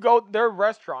items. Like you go, there are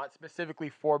restaurants specifically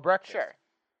for breakfast. Sure.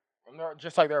 And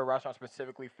just like there are restaurants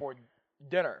specifically for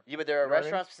dinner. Yeah, but there are You know what I mean?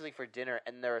 restaurants specifically for dinner,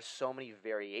 and there are so many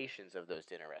variations of those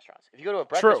dinner restaurants. If you go to a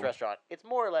breakfast True. restaurant, it's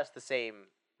more or less the same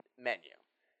menu,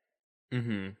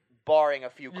 Mm-hmm. barring a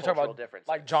few You're talking cultural about differences.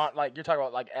 like you're talking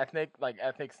about like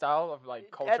ethnic style of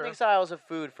like culture. Ethnic styles of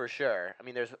food for sure. I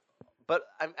mean, but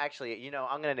I'm actually,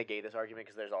 I'm gonna negate this argument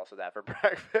because there's also that for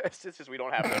breakfast. It's just we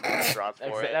don't have enough restaurants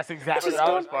for it. That's exactly For what I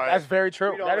the was. most part. That's very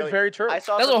true. We don't That is really- very true. I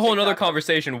saw That's a some whole nother TikTok-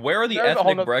 conversation. Where are the There's a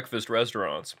whole ethnic noth- breakfast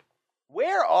restaurants?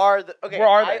 Where are the? Okay, Where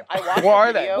are they? I watched Where a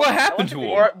are they? video- What I happened watched a to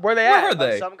video them? Where they Where at? are of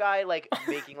they? some guy like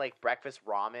making like breakfast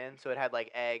ramen, so it had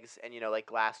like eggs and like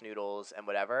glass noodles and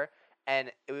whatever.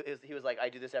 And he was like, I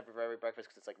do this for every breakfast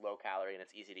because it's like low calorie and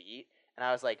it's easy to eat. And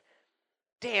I was like,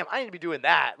 damn, I need to be doing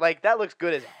that. Like that looks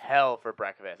good as hell for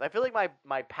breakfast. I feel like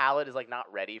my palate is like not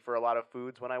ready for a lot of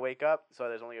foods when I wake up, so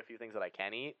there's only a few things that I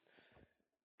can eat.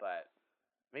 But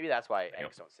maybe that's why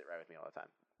eggs don't sit right with me all the time.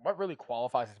 What really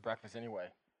qualifies as breakfast anyway?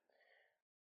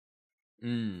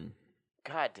 Mm.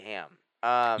 God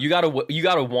damn. You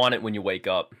gotta want it when you wake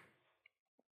up.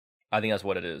 I think that's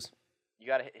what it is. You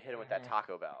gotta hit him with that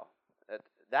Taco Bell.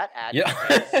 That ad Yeah.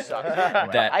 campaign sucks.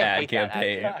 That I ad hate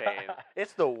campaign. That ad campaign.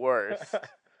 It's the worst.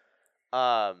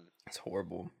 It's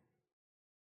horrible.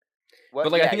 What,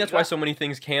 But like, I yeah, think you that's why got- so many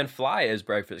things can fly as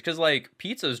breakfast. Because like,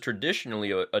 pizza is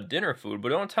traditionally a dinner food, but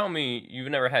don't tell me you've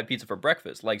never had pizza for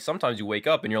breakfast. Like sometimes you wake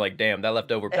up and you're like, damn, that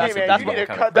leftover Hey, pizza man, that's you is need to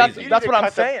kind cut of that- crazy. you That's need what to I'm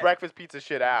cut the saying. breakfast pizza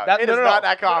shit out. That- It is not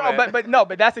that common.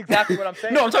 but that's exactly what I'm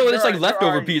saying. No, I'm talking about it's There like are-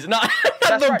 leftover there are- pizza, not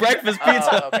That's the right. breakfast Oh,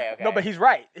 pizza. okay. No, but he's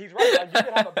right. He's right. Like you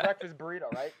could have a breakfast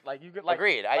burrito, right? Like you could like.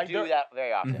 Agreed. I like, do there- that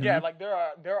very often. Mhm. Yeah, like there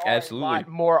are Absolutely. a lot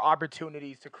more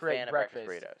opportunities to create Fan of breakfast.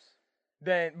 burritos.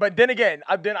 But then again,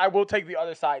 I will take the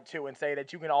other side too and say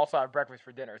that you can also have breakfast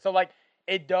for dinner. So like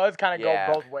it does kind of Yeah.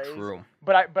 go both ways. True.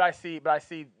 But I see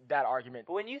that argument.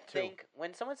 But when you too. think,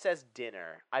 when someone says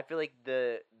dinner, I feel like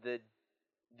the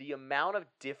amount of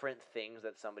different things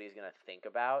that somebody's gonna think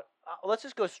about. Let's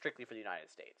just go strictly for the United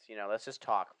States. Let's just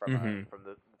talk from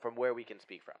Mhm. from where we can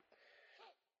speak from.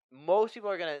 Most people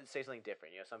are gonna say something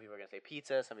different. Some people are gonna say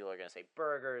pizza. Some people are gonna say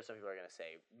burgers. Some people are gonna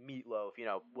say meatloaf.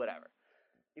 Whatever.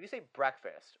 If you say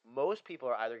breakfast, most people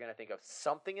are either gonna think of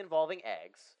something involving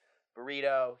eggs,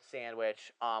 burrito,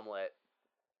 sandwich, omelet,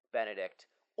 Benedict,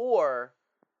 or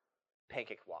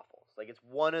pancake waffles. Like it's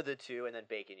one of the two, and then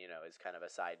bacon, is kind of a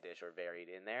side dish or varied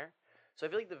in there. So I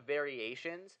feel like the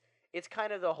variations, it's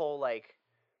kind of the whole like,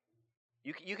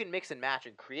 you can mix and match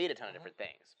and create a ton of different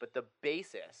things, but the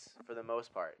basis, for the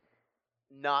most part,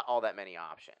 not all that many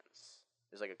options.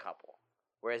 There's like a couple.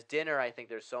 Whereas dinner, I think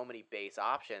there's so many base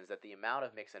options that the amount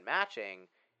of mix and matching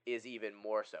is even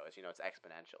more so. It's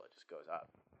exponential. It just goes up.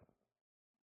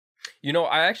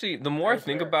 I actually, the more I That's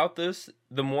think fair. about this,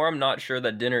 the more I'm not sure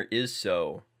that dinner is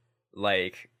so,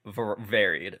 like,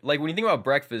 varied. Like, when you think about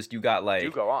breakfast, you got, like,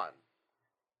 Do go on.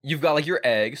 you've got, like, your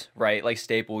eggs, right? Like,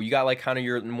 staple. You got, like, kind of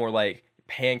your more, like,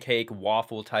 pancake,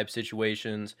 waffle type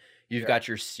situations. You've Yeah. got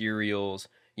your cereals.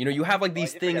 You have, like, Oh, I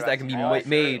these did forget things about that can be cereal.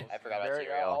 made, I forgot about Very-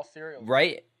 cereal. all cereal.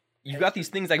 right? You've got these Pastries.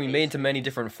 things that can be made into many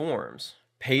different forms.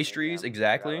 Pastries, Yeah, I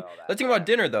exactly. forgot about all that. Let's think about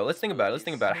dinner, though. Let's think about it. Let's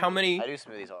think about it. How I many do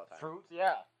smoothies all the time. Fruits,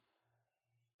 yeah.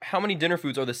 dinner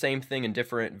foods are the same thing in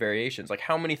different variations? Like,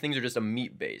 how many things are just a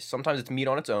meat base? Sometimes it's meat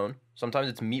on its own. Sometimes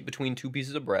it's meat between two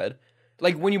pieces of bread.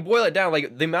 Like, when you boil it down,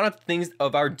 like, the amount of things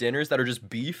of our dinners that are just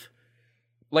beef,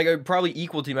 like, are probably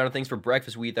equal to the amount of things for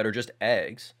breakfast we eat that are just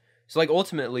eggs. So, like,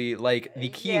 ultimately, like, the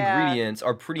key Yeah. ingredients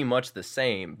are pretty much the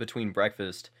same between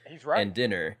breakfast He's right. and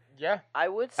dinner. Yeah. I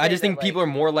would say I just that, think like, people are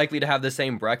more likely to have the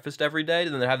same breakfast every day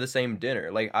than to have the same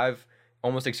dinner. Like, I've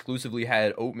almost exclusively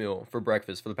had oatmeal for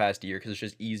breakfast for the past year because it's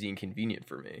just easy and convenient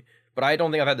for me. But I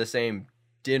don't think I've had the same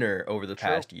dinner over the True.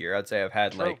 past year. I'd say I've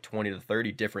had True. like 20 to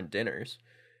 30 different dinners.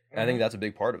 And I think Mhm. that's a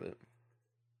big part of it.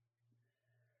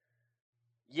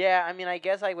 Yeah, I mean, I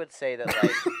guess I would say that,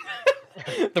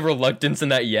 like... The reluctance in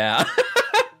that, yeah.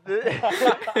 Okay,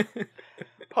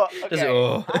 Just,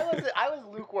 oh. I was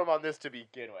lukewarm on this to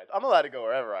begin with. I'm allowed to go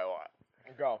wherever I want.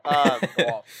 Go. Um, Go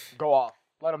off. Go off.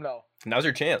 Let them know. Now's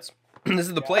your chance. This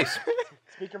is the Yeah. place.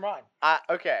 Speak your mind.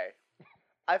 Okay.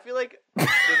 I feel like the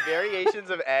variations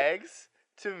of eggs,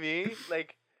 to me,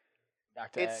 like,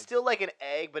 Back to it's eggs. still like an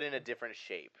egg, but in a different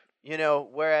shape.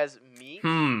 Whereas meat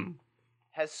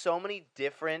has so many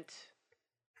different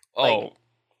Oh.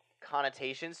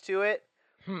 connotations to it.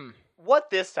 What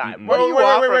this time? Mm-mm. What do you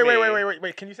want from me?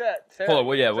 wait. Can you say that? Say Hold that. on.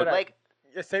 Well, yeah. Say What, that. Like,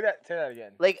 Yeah, say that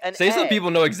again. like an say so egg.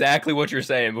 people know exactly what you're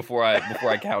saying before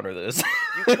I counter this.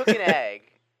 You cook an egg.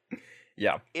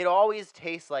 Yeah. it always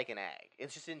tastes like an egg.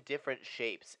 It's just in different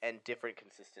shapes and different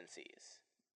consistencies.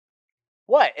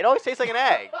 What? It always tastes like an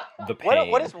egg. The pain.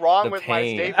 What is wrong The with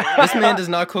pain. my statement? This man does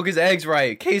not cook his eggs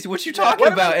right. Casey, what you talking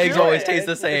What am I about? Eggs doing? always taste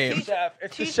the same. It's the chef.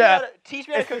 It's the Teach chef. teach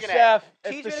me how to It's cook the an chef. egg. It's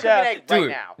Teach the me how to chef. cook an egg right Dude,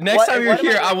 now. next What- time you're what am I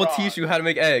here, I doing will wrong? teach you how to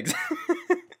make eggs.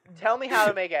 Tell me how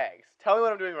to make eggs. Tell me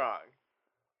what I'm doing wrong.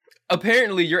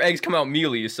 Apparently, your eggs come out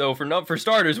mealy, so for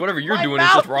starters, whatever you're My doing is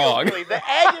mouth just feels wrong. mealy. The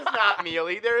egg is not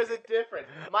mealy. There is a difference.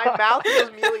 My mouth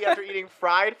feels mealy after eating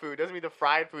fried food. Doesn't mean the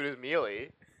fried food is mealy.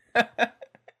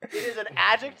 It is an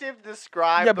adjective to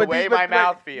describe the way my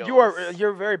mouth feels.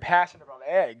 You're very passionate about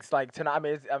eggs. Like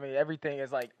tonight, I mean, everything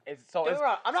is like it's so. Don't get It's, me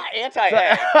wrong, I'm not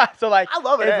anti-egg. so like I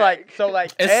love an it's egg. like so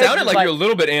like. It eggs sounded is like you're a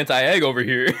little bit anti-egg over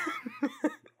here.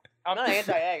 I'm not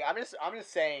anti-egg. I'm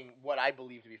just saying what I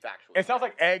believe to be factual. It sounds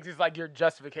like eggs is like your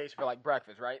justification for like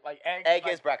breakfast, right? Like eggs. egg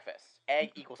like, is breakfast.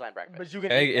 Egg equals breakfast. But you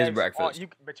can Egg eat is eggs breakfast.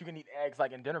 but you can eat eggs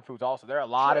like in dinner foods also. There are a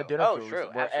lot of True. dinner Oh, foods true.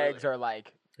 where Absolutely. eggs are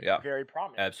like Yeah. very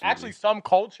prominent. Absolutely. Actually, some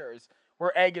cultures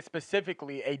where egg is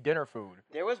specifically a dinner food.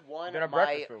 There was one. Dinner My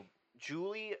breakfast food.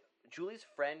 Julie's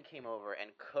friend came over and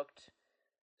cooked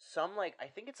some I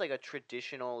think it's like a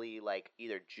traditionally like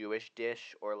either Jewish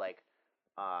dish or like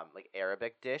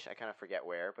Arabic dish. I kind of forget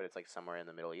where, but it's like somewhere in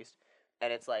the Middle East,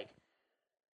 and it's like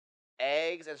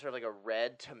eggs and sort of like a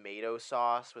red tomato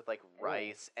sauce with like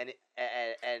rice and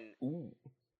Ooh.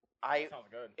 I Sounds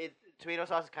good. tomato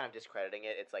sauce is kind of discrediting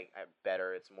it. It's like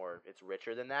better. It's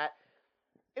richer than that.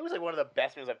 It was like one of the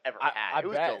best meals I've ever had. I It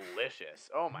was bet. delicious.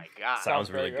 Oh my god. Sounds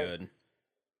very really good.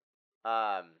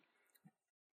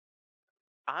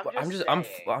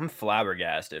 I'm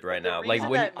flabbergasted right now. Like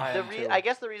when I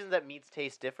guess the reason that meats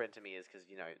taste different to me is because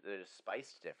they're just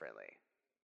spiced differently.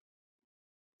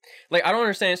 like I don't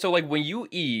understand. So like when you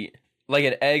eat like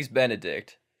an eggs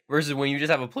Benedict versus when you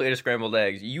just have a plate of scrambled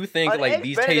eggs, you think An like eggs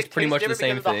these Benedict taste pretty tastes much the different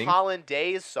same because of thing. The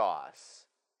hollandaise sauce.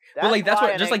 But like that's why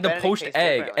what an just egg like the Benedict poached tastes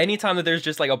egg. differently. Anytime that there's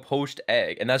just like a poached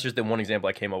egg, and that's just the one example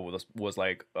I came up with was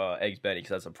like eggs Benedict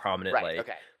because that's a prominent Right, like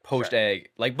okay, poached sure. egg.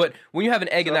 Like, but when you have an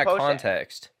egg So in a that poached egg.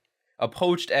 context, a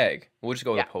poached egg. We'll just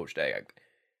go with Yeah. a poached egg.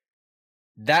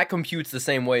 That computes the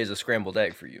same way as a scrambled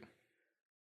egg for you.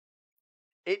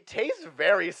 It tastes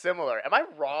very similar. Am I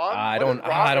wrong? I What is don't.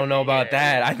 wrong I don't with know me about here?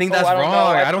 that. I think Oh, that's I don't know.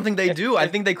 wrong. I- I don't think they if- do. I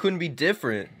if- think they couldn't be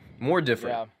different. More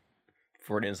different. Yeah.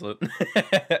 Freudian slip.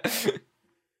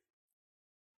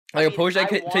 I Like a mean, poached egg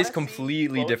I wanna tastes see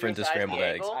completely both different to your sides of the scrambled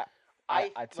eggs. angle.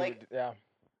 I too, like. yeah.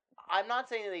 I'm not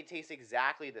saying that they taste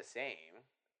exactly the same,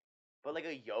 but like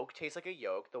a yolk tastes like a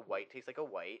yolk. The white tastes like a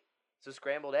white. So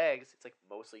scrambled eggs, it's like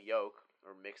mostly yolk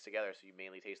or mixed together, so you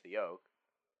mainly taste the yolk.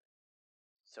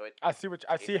 So it I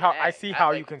tastes see an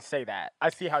how egg. you can say that. I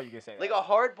see how you can say that. like a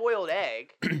hard boiled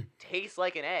egg tastes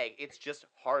like an egg. It's just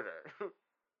harder.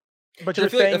 But 'Cause I you're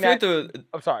feel like, saying I feel that. like the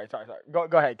I'm sorry.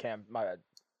 Go ahead, Cam. My bad.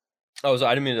 Oh, so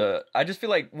I didn't mean to. I just feel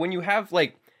like when you have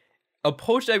like a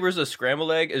poached egg versus a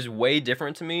scrambled egg is way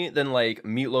different to me than like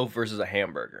meatloaf versus a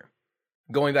hamburger.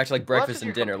 Going back to like Well, that's breakfast 'cause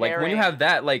and you're dinner, like when you comparing- have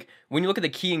that, like when you look at the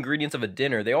key ingredients of a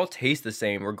dinner, they all taste the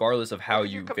same regardless of how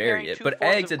 'cause you're you comparing vary it. two But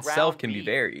forms eggs of itself ground can be beef.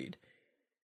 varied.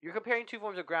 You're comparing two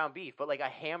forms of ground beef, but like a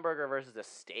hamburger versus a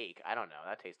steak, I don't know.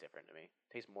 That tastes different to me.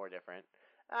 Tastes more different.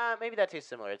 Maybe that tastes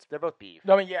similar. They're both beef.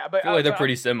 I mean, yeah, but I feel like they're but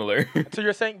pretty similar. So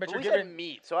you're saying, but But you're we said giving.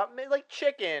 meat, so I'm like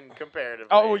chicken comparatively.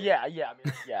 Oh yeah.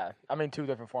 I mean, two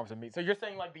different forms of meat. So you're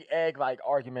saying like the egg like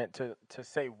argument to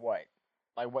say what?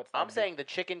 Like what's? I'm like, saying the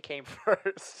chicken came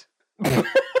first.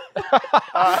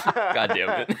 God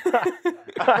damn it.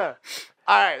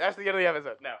 All right, that's the end of the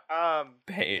episode. No.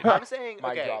 Pain. I'm saying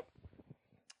Mic okay. drop.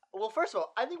 Well, first of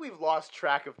all, I think we've lost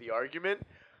track of the argument.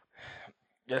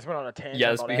 Yeah, this went on a tangent.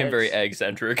 Yeah, this about became very eggs. egg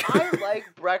centric. I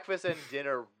like breakfast and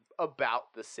dinner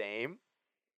about the same.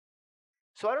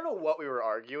 So I don't know what we were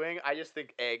arguing. I just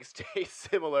think eggs taste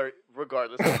similar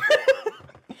regardless of form.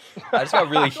 I just got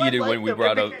really So I heated like when we them.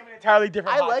 brought It up. became an entirely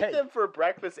different. I hot like take. them for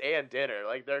breakfast and dinner.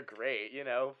 Like they're great,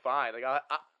 fine. Like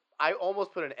I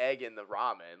almost put an egg in the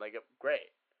ramen. Like great.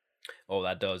 Oh,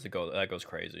 that goes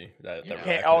crazy. That You really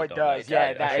can't. could've Oh, it done does. that. Yeah,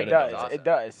 I that it should've done does. that. It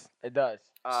does. It does.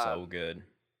 So good.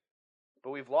 But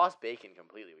we've lost bacon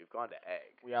completely. We've gone to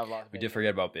egg. We have lost. We did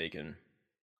forget about bacon.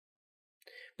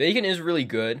 Bacon is really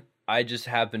good. I just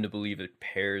happen to believe it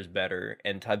pairs better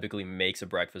and typically makes a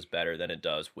breakfast better than it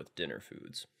does with dinner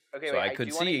foods. Okay, So wait. I I could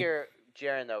do want to see- hear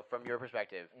Jaran though, from your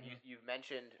perspective. Mhm.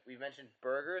 We've mentioned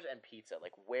burgers and pizza.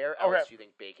 Like where else Okay. do you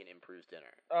think bacon improves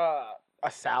dinner?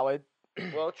 A salad.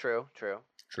 Well, true. True.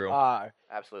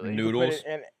 Absolutely. you could put Noodles. it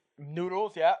in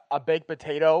noodles. Yeah. A baked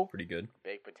potato. Pretty good.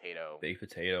 Baked potato Baked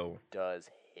potato. does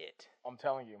hit. I'm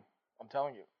telling you.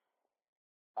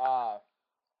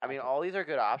 I mean, all these are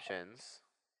good options.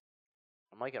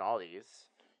 I'm liking all these.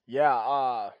 Yeah.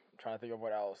 I'm trying to think of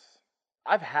what else.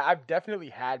 I've definitely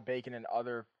had bacon in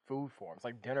other food forms,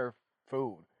 like dinner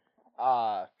food.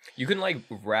 You can like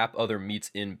wrap other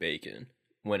meats in bacon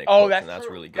when it Oh, cooks, that's and that's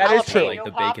true. really good. That is So, true. Like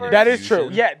the Jalapeno bacon poppers? That is true.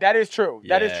 infusion. Yeah, that is true.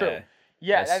 That is true. Yeah,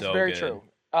 Yeah, that's that's so very good. true.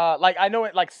 Like I know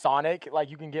it like Sonic, like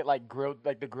you can get like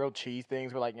the grilled cheese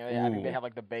things where like I think they Ooh. have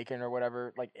like the bacon or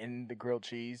whatever like in the grilled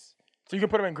cheese. So you can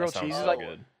put them in grilled sounds cheeses so like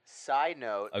good. Side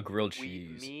note, A grilled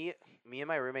cheese. me and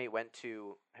my roommate went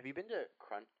to. Have you been to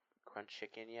Crunch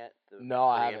Chicken yet? The No,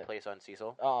 I Korean haven't. place on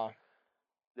Cecil.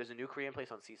 There's a new Korean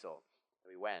place on Cecil.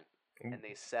 We went, Ooh. and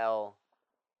they sell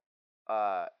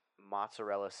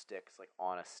mozzarella sticks like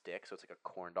on a stick, so it's like a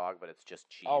corn dog, but it's just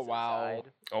cheese wow.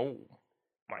 inside. Oh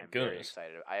my I'm very goodness!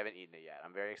 excited. I haven't eaten it yet.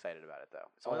 I'm very excited about it though.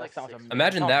 It's Oh, only that like sounds $6. amazing.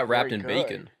 Imagine sounds that wrapped very in good.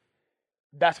 bacon.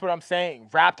 That's what I'm saying.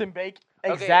 Wrapped in bacon.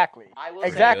 Okay, Exactly. I will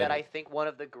Exactly. say that I think one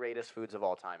of the greatest foods of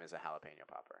all time is a jalapeno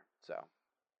popper. So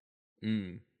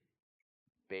Mm.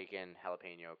 bacon,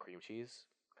 jalapeno, cream cheese.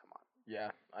 Come on.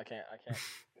 Yeah, I can't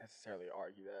necessarily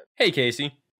argue that. Hey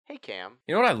Casey, Hey Cam,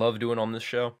 you know what I love doing on this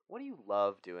show? what do you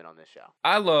love doing on this show?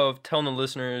 I love telling the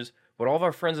listeners what all of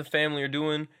our friends and family are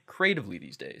doing creatively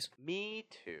these days. Me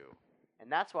too.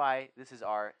 And that's why this is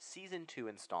our season 2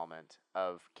 installment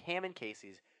of Cam and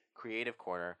Casey's Creative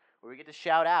Corner, where we get to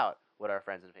shout out what our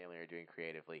friends and family are doing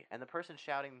creatively. And the person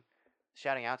shouting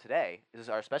out today is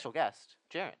our special guest,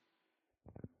 Jaran.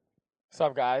 What's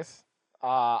up, guys?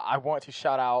 I want to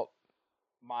shout out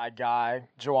my guy,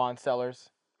 Jaran Sellers,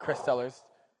 Chris Sellers.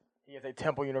 He is a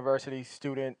Temple University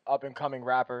student, up-and-coming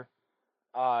rapper.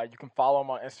 You can follow him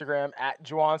on Instagram at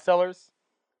Jaran Sellers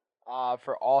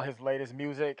for all his latest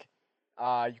music.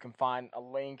 You can find a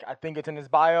link. I think it's in his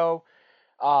bio.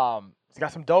 He's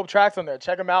got some dope tracks on there.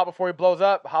 Check him out before he blows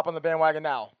up. Hop on the bandwagon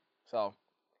now. So,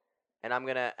 And I'm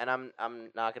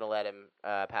not gonna let him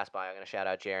pass by. I'm gonna shout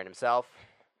out Jaran himself.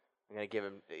 I'm gonna give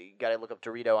him. You gotta look up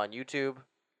Dorito on YouTube.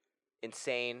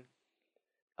 Insane.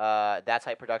 That's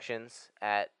Hype Productions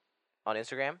on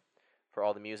Instagram for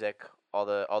all the music, all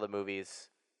the movies,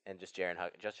 and just Jaran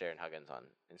Huggins on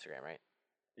Instagram, right?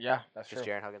 yeah, that's Just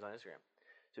true. Jaran Huggins on Instagram.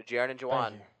 So Jaran and Thank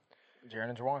Jawan. you. Jaran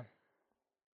and Jawan.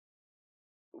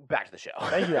 Back to the show.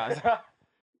 Thank you, guys.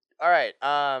 All right.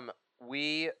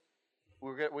 We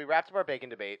wrapped up our bacon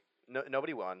debate. No,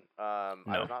 nobody won. I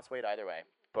No. was not swayed either way.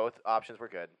 Both options were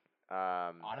good.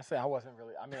 Honestly, I wasn't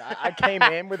really. I mean, I came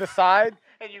in with a side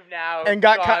and you've now and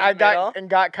got gone cut. I middle?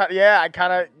 got cut. Yeah, I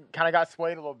kind of got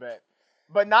swayed a little bit,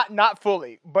 but not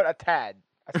fully, but a tad.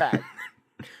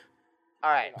 All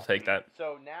right. I'll take that.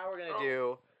 So now we're gonna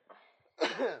do.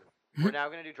 We're now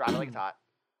gonna do Drop It Like It's Hot.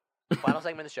 Final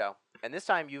segment of the show, and this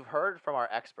time you've heard from our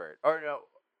expert. Or no,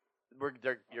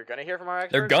 you're gonna hear from our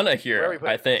expert. They're gonna Where are hear. we putting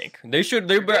I this? think they should.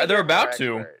 You're gonna hear They're from about our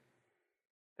to. expert.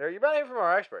 You're about to hear from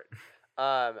our expert.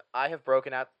 I have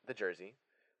broken out the jersey,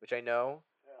 which I know.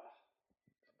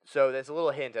 So there's a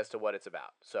little hint as to what it's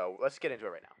about. So let's get into it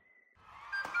right now.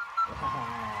 Thank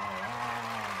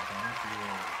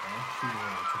you.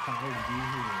 It's an honor to be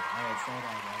here. All right, so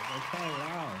that, guys. Okay,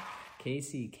 wow.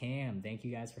 Casey, Cam, thank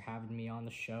you guys for having me on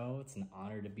the show. It's an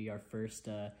honor to be our first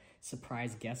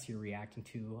surprise guest you're reacting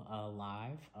to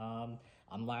live.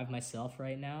 I'm live myself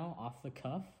right now, off the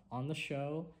cuff, on the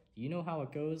show. You know how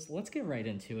it goes. Let's get right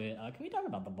into it. Can we talk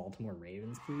about the Baltimore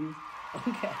Ravens, please?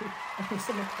 Okay.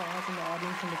 Some applause in the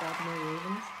audience from the Baltimore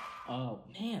Ravens. Oh,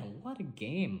 man, what a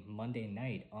game Monday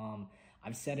night.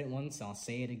 I've said it once, I'll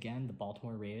say it again. The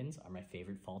Baltimore Ravens are my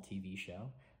favorite fall TV show.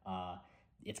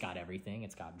 It's got everything.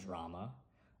 It's got drama.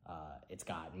 It's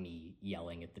got me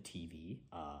yelling at the TV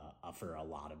for a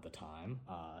lot of the time.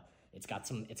 It's got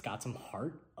some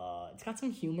heart. It's got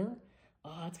some humor.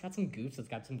 It's got some goofs. It's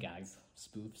got some gags,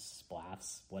 spoofs,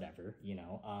 splaffs, whatever, you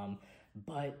know.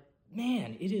 But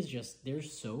man, it is just, they're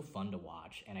so fun to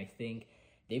watch. And I think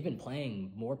they've been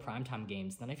playing more primetime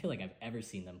games than I feel like I've ever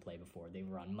seen them play before. They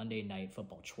were on Monday Night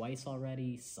Football twice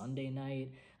already, Sunday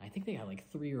night. I think they got like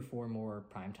 3 or 4 more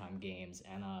primetime games.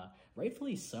 And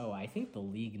rightfully so. I think the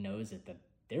league knows it, that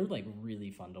they're like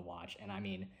really fun to watch. And I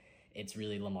mean, it's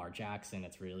really Lamar Jackson.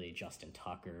 It's really Justin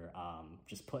Tucker,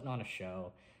 just putting on a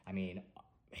show. I mean,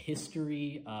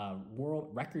 history, world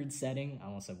record setting. I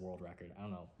almost said world record. I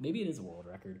don't know. Maybe it is a world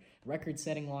record. Record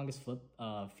setting longest field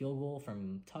goal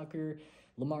from Tucker.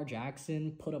 Lamar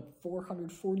Jackson put up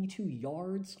 442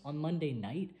 yards on Monday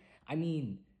night. I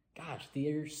mean, gosh,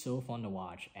 they're so fun to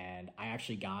watch. And I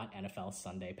actually got NFL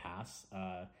Sunday Pass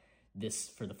this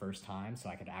for the first time, so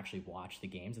I could actually watch the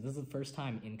games. And this is the first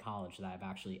time in college that I've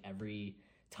actually, every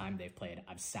time they've played,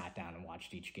 I've sat down and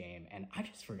watched each game. And I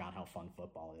just forgot how fun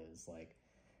football is. Like,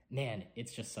 man,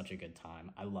 it's just such a good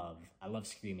time. I love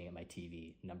screaming at my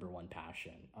TV. Number one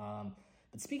passion.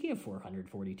 But speaking of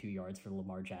 442 yards for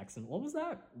Lamar Jackson, what was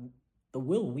that? The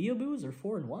Will Weeaboos are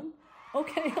 4-1?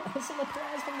 Okay, some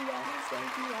applause from the audience.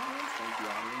 Thank you, audience. Thank you,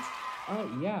 audience.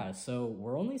 Yeah, so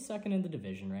we're only second in the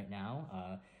division right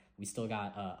now. We still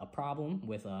got a problem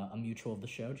with a mutual of the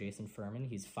show, Jason Furman.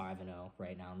 He's 5-0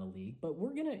 right now in the league, but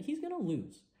he's gonna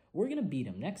lose. We're gonna beat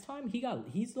him next time.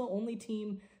 He's the only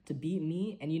team to beat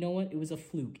me, and you know what? It was a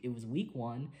fluke. It was week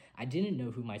 1. I didn't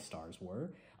know who my stars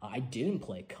were. I didn't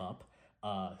play Cup,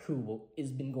 who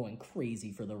has been going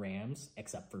crazy for the Rams,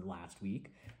 except for last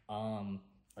week.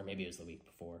 Or maybe it was the week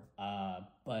before.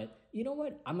 But you know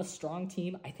what? I'm a strong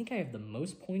team. I think I have the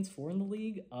most points for in the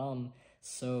league.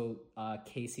 So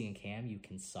Casey and Cam, you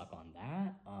can suck on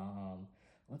that.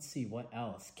 Let's see what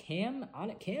else. Cam.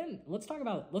 Let's talk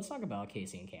about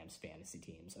Casey and Cam's fantasy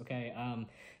teams. Okay.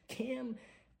 Cam.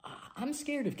 I'm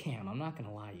scared of Cam. I'm not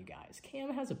gonna lie, you guys.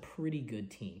 Cam has a pretty good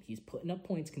team. He's putting up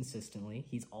points consistently.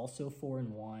 He's also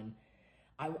 4-1.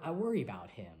 I worry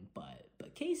about him, but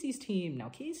Casey's team, now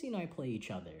Casey and I play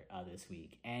each other this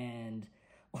week, and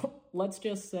let's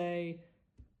just say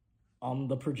I'm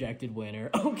the projected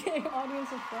winner. Okay, audience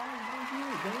applause, thank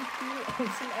you.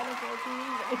 Some NFL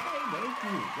teams, okay,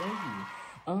 thank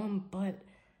you. But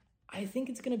I think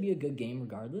it's going to be a good game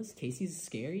regardless. Casey's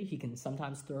scary. He can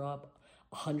sometimes throw up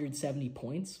 170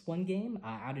 points one game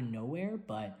out of nowhere,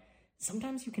 but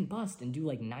sometimes you can bust and do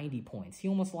like 90 points. He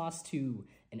almost lost to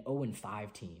an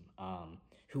 0-5 team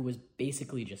who was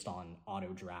basically just on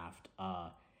auto draft,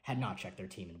 had not checked their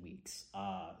team in weeks.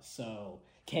 So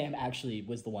Cam actually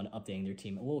was the one updating their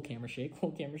team. A little camera shake. Oh,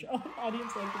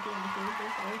 audience like the camera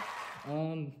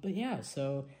shake. But yeah,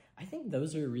 so I think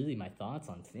those are really my thoughts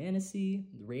on fantasy,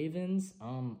 the Ravens.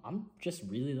 I'm just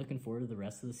really looking forward to the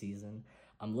rest of the season.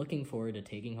 I'm looking forward to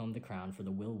taking home the crown for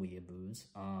the Will Weeaboos.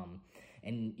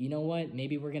 And you know what?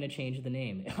 Maybe we're going to change the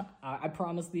name. I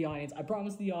promise the audience,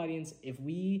 if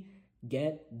we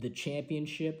get the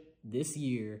championship this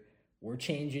year, we're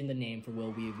changing the name for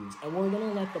Will Weeaboos. And we're going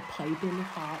to let the Piping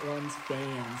Hot Ones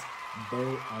fans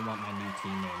vote on what my new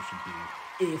team name should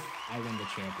be if I win the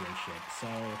championship. So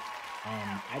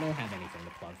I don't have anything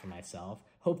to plug for myself.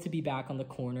 Hope to be back on the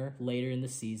corner later in the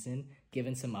season,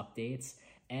 giving some updates.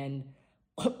 And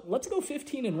let's go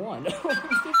 15-1. 15-1?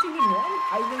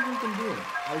 I think we can do it.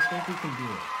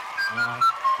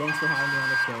 Thanks for having me on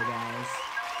the show, guys.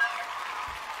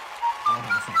 I don't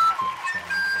have a sound effect, so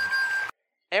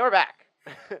And we're back.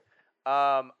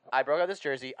 I broke out this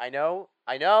jersey. I know.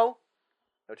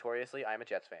 Notoriously, I'm a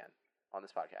Jets fan on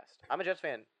this podcast. I'm a Jets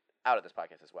fan out of this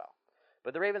podcast as well.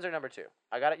 But the Ravens are number 2.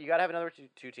 You got to have a number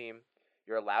 2 team.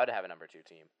 You're allowed to have a number 2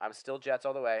 team. I'm still Jets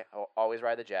all the way. I'll always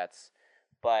ride the Jets.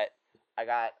 But I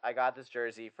got this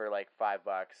jersey for like $5,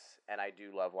 and I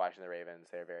do love watching the Ravens.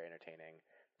 They're very entertaining.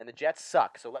 And the Jets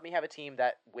suck, so let me have a team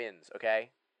that wins,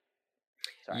 okay?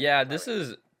 Sorry, yeah, this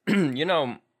is,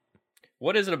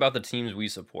 what is it about the teams we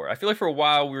support? I feel like for a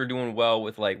while we were doing well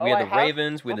with, like, we had the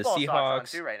Ravens, we had the Seahawks. On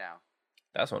too right now.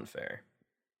 That's unfair.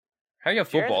 How do you have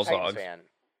football dogs? Fan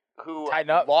who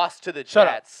lost to the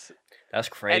Jets. That's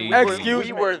crazy.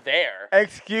 We were there.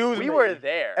 Excuse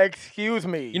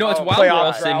me. You know, it's wild we're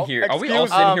all sitting here. Are we all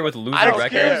sitting here with losing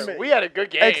records? We had a good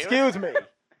game. Excuse me.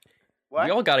 What?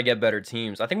 We all got to get better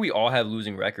teams. I think we all have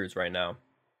losing records right now.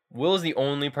 Will is the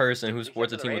only person who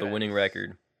supports a team with a winning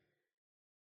record.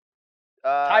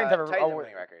 Titans have a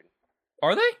winning record.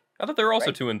 Are they? I thought they were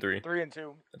also 2-3.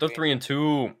 3-2. I thought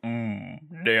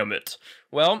 3-2. Damn it.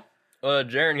 Well,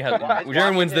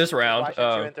 Jaran wins this round.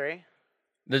 2-3.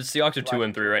 The Seahawks are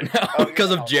 2-3 right now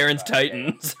because of Jaren's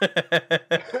Titans.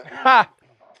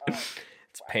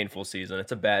 It's a painful season.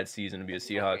 It's a bad season to be a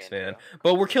Seahawks fan.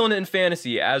 But we're killing it in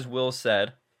fantasy, as Will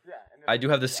said. I do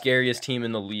have the scariest team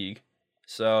in the league.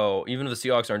 So even if the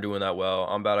Seahawks aren't doing that well,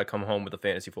 I'm about to come home with the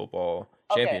fantasy football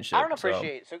championship. I don't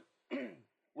appreciate. So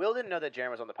Will didn't know that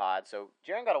Jaran was on the pod, so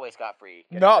Jaran got away scot-free.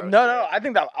 No. I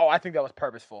think that was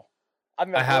purposeful. I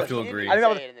have to agree. I think that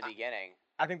was in the beginning.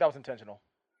 I think that was intentional.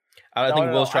 I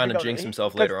think Will's trying to jinx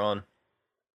himself later on.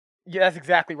 Yeah, that's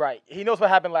exactly right. He knows what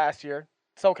happened last year.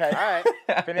 It's okay. All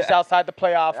right. Finished outside the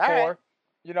playoff core. Right.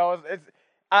 You know,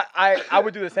 I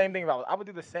would do the same thing. I would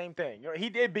do the same thing. You know, he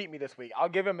did beat me this week. I'll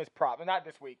give him his props. Not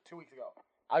this week. 2 weeks ago.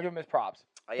 I'll give him his props.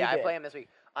 Oh, yeah, I play him this week.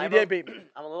 He did beat me.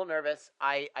 I'm a little nervous.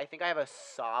 I think I have a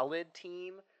solid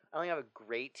team. I don't think I have a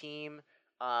great team.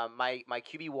 My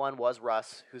QB1 was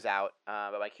Russ, who's out,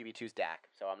 but my QB2's Dak,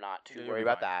 so I'm not too worried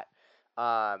about that.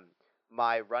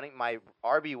 My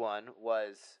RB1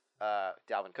 was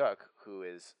Dalvin Cook, who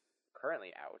is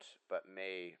currently out, but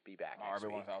may be back next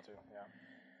week. RB1's out too. Yeah.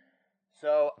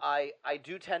 So I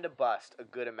do tend to bust a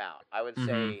good amount. I would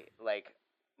say like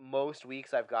most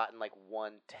weeks I've gotten like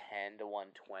 110 to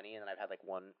 120, and then I've had like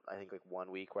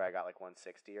one week where I got like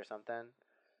 160 or something.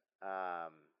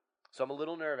 So I'm a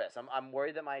little nervous. I'm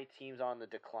worried that my team's on the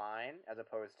decline as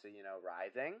opposed to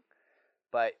rising.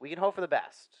 But we can hope for the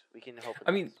best.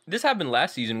 I mean, this happened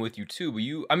last season with you too,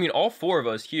 but all 4 of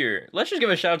us here. Let's just give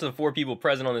a shout out to the 4 people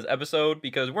present on this episode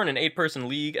because we're in an 8-person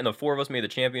league and the 4 of us made the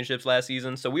championships last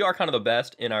season, so we are kind of the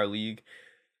best in our league.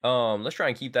 Let's try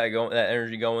and keep that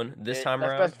energy going this time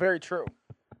around. That's very true.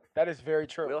 That is very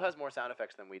true. Will has more sound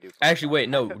effects than we do. Actually, wait,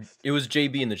 no, it was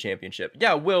JB in the championship.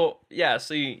 Yeah, Will. Yeah,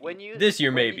 see, this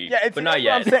year maybe, but not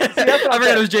yet. I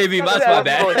forgot it was JB. But that's my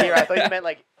bad. I thought you meant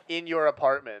like in your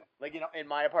apartment, like in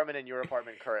my apartment, in your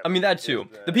apartment currently. I mean that too.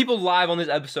 The people live on this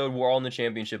episode were all in the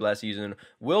championship last season.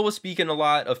 Will was speaking a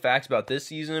lot of facts about this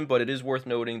season, but it is worth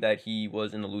noting that he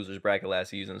was in the losers bracket last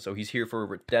season, so he's here for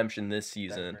redemption this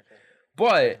season.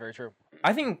 But very true.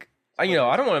 I think I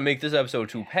don't want to make this episode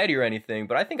too petty or anything,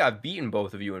 but I think I've beaten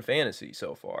both of you in fantasy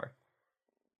so far.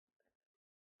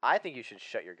 I think you should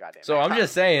shut your goddamn. So I'm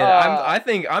just saying, I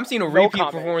think I'm seeing a repeat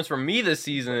performance from me this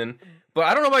season, but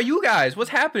I don't know about you guys. What's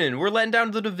happening? We're letting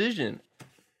down the division.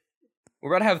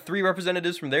 We're about to have 3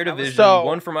 representatives from their division,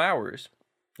 1 from ours.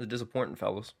 It's disappointing,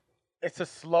 fellas. It's a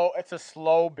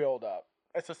slow build up.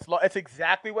 It's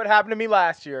exactly what happened to me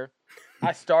last year.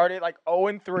 I started like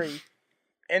 0-3,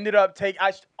 ended up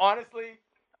I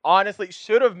honestly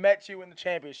should have met you in the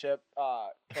championship,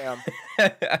 Cam,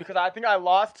 because I think I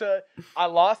lost to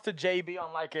JB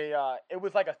on like it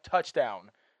was like a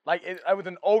touchdown, like it was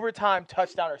an overtime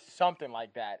touchdown or something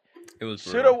like that. It was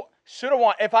should have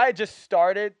won if I had just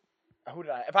started.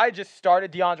 If I had just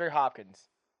started DeAndre Hopkins,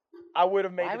 I would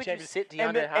have made the championship. You sit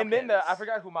DeAndre Hopkins? And then I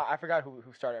forgot who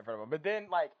started in front of him. But then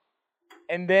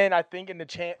and then I think in the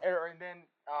the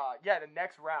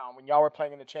next round when y'all were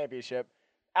playing in the championship,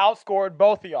 outscored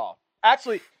both of y'all.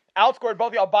 Actually, outscored both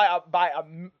of y'all by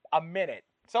a minute.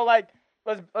 So like,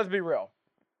 let's be real.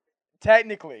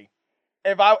 Technically,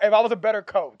 if I was a better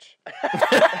coach, if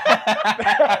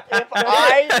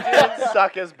I didn't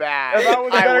suck as bad, if I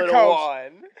was a better coach,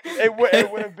 won.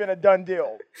 it would have been a done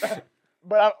deal.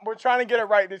 But we're trying to get it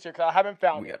right this year because I haven't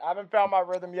found it. I haven't found my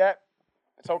rhythm yet.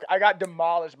 So I got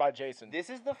demolished by Jason.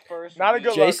 This is the first. Not a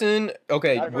good Jason.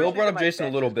 Okay, Will brought up Jason a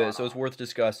little bit, so it's worth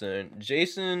discussing.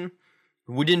 Jason,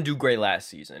 we didn't do great last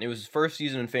season. It was his first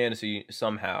season in fantasy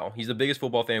somehow. He's the biggest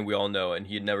football fan we all know, and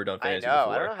he had never done fantasy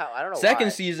before. I don't know.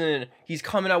 Second season, he's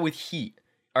coming out with heat.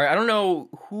 All right, I don't know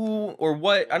who or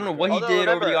what. I don't know what he did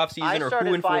over the offseason or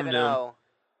who informed him.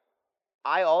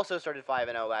 I also started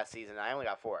 5-0 last season. I only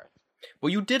got 4th.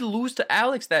 Well, you did lose to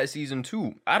Alex that season,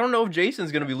 too. I don't know if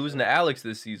Jason's going to be losing to Alex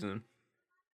this season.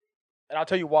 And I'll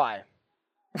tell you why.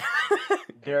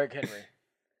 Derrick Henry.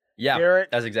 Yeah,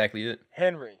 that's exactly it.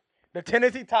 Henry. The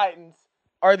Tennessee Titans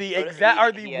are the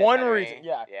one Henry. reason.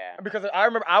 Yeah. Because I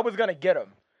remember I was going to get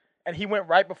him. And he went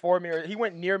right before me, or he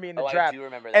went near me in the draft. I do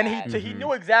remember that. And he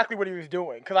knew exactly what he was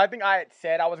doing. Because I think I had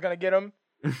said I was going to get him.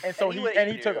 And so he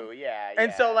took him. Yeah.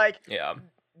 And so,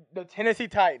 the Tennessee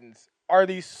Titans are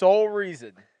the sole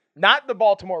reason, not the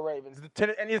Baltimore Ravens,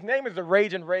 and his name is the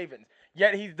Raging Ravens,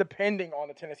 yet he's depending on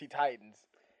the Tennessee Titans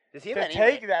Does he to have any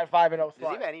take that 5-0 slot. Does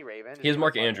he have any Ravens? He has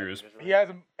Mark Andrews. He has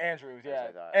Andrews, yeah.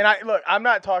 And I'm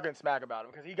not talking smack about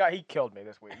him because he killed me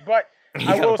this week. But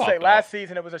I will say, last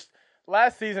season it was a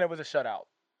shutout.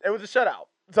 It was a shutout.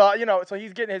 So so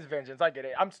he's getting his vengeance. I get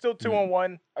it. I'm still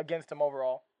 2-1 against him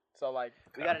overall. So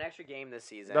we got an extra game this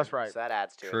season. That's right. So that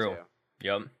adds to it too.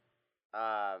 Yep.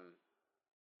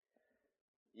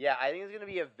 Yeah, I think it's going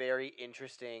to be a very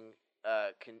interesting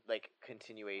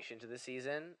continuation to the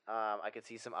season. I could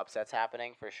see some upsets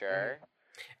happening for sure.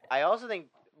 I also think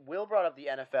Will brought up the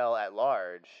NFL at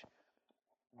large.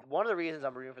 One of the reasons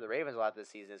I'm rooting for the Ravens a lot this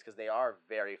season is because they are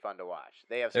very fun to watch.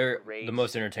 They're great the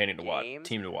most entertaining games.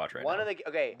 team to watch right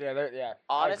now.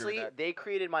 Honestly, they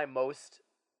created my most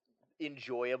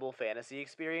enjoyable fantasy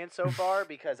experience so far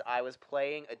because I was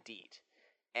playing a Deet,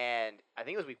 and I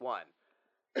think it was week 1.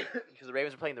 Because the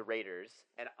Ravens were playing the Raiders,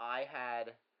 and I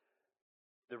had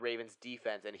the Ravens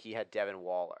defense, and he had Devin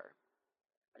Waller.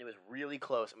 And it was really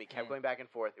close, and we kept going back and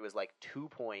forth. It was like 2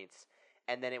 points,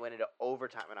 and then it went into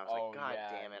overtime, and I was like, God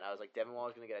damn it. I was like, Devin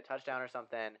Waller's going to get a touchdown or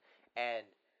something, and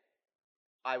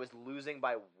I was losing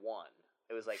by 1.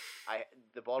 It was like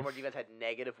the Baltimore defense had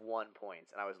 -1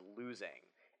 points, and I was losing.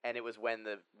 And it was when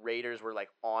the Raiders were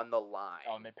on the line.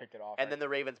 Oh, and they picked it off. And then the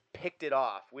Ravens picked it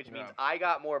off, which means I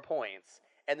got more points.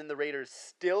 And then the Raiders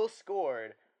still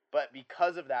scored, but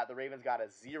because of that, the Ravens got a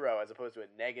 0 as opposed to a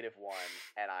 -1,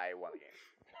 and I won the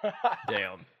game.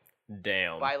 Damn.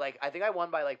 Damn. by like I think I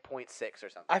won by like 0.6 or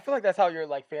something. I feel like that's how your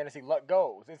like fantasy luck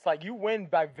goes. It's like you win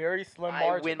by very slim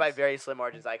margins. I win by very slim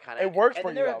margins. I kind of It works for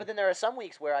you, though. But then there are some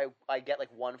weeks where I get like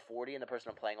 140 and the person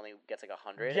I'm playing only gets like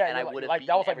 100, Yeah, and I you're would have like beaten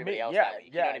that was like everybody me. else Yeah, that week.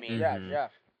 yeah, You know what I mean? yeah, Mhm.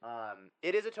 yeah.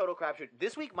 It is a total crapshoot.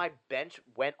 This week my bench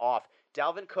went off.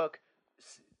 Dalvin Cook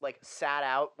like sat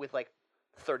out with like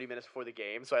 30 minutes before the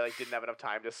game, so I like didn't have enough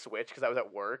time to switch because I was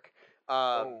at work.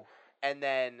 And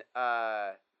then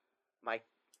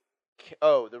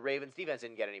the Ravens defense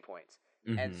didn't get any points,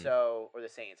 and Mhm. so or the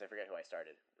Saints, I forget who I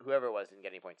started. Whoever it was didn't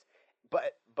get any points,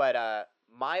 but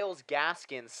Myles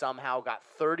Gaskin somehow got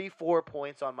 34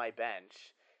 points on my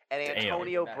bench, and Damn.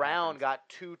 Antonio When that Brown happens. got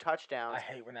 2 touchdowns. I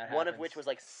hate when that happens. One of which was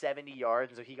like 70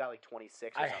 yards, and so he got like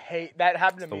 26 or I something. hate that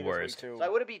happened to It's me the this week worst. too. So I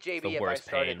would have beat JB the if I worst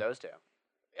started pain. those two.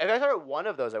 If I started one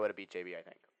of those, I would have beat JB, I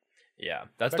think. Yeah,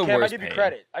 that's But the Cam, worst I give you pain.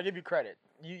 credit. I give you credit.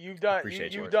 You've done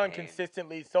Appreciate you. you've done Pain.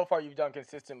 consistently so far. You've done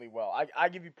consistently well. I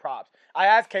give you props. I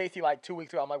asked Casey like 2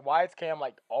 weeks ago. I'm like, why is Cam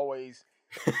like always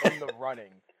in the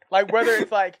running? Like whether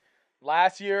it's like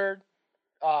last year,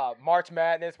 March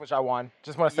Madness, which I won.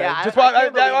 Just want to say, Yeah, just I want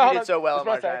can't believe hold you on. did so well Just in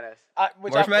wanna March say, Madness.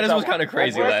 March Madness was I kind of won.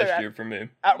 crazy I wanna say last that. year for me.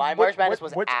 My March Madness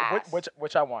was ass.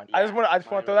 which I won. Yeah, I just want to mine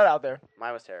throw was- that out there.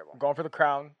 Mine was terrible. I'm going for the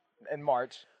crown in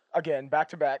March again, back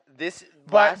to back. This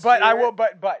But last I year- will.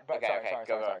 But Okay, sorry, okay, sorry,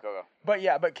 go, sorry. go. But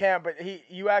yeah, but Cam,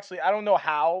 you actually, I don't know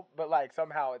how, but like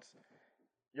somehow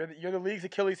you're the league's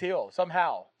Achilles heel.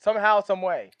 Somehow, some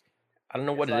way. I don't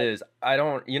know what It's it like- is. I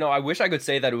don't, I wish I could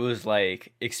say that it was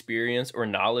like experience or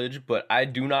knowledge, but I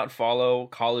do not follow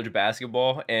college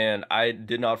basketball and I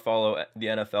did not follow the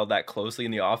NFL that closely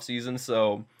in the offseason.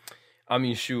 So, I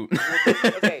mean, shoot.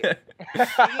 Okay.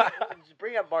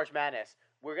 Bring up March Madness.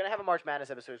 We're going to have a March Madness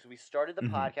episode. So we started the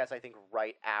Mhm. podcast, I think,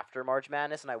 right after March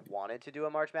Madness, and I wanted to do a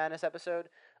March Madness episode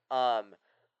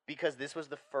because this was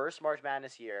the first March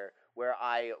Madness year where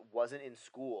I wasn't in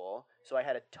school, so I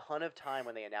had a ton of time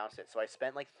when they announced it. So I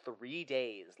spent like 3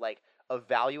 days like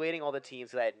evaluating all the teams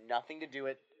because I had nothing to do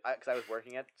because I was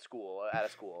working at a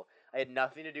school. I had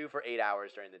nothing to do for 8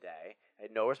 hours during the day. I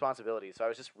had no responsibilities, so I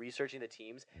was just researching the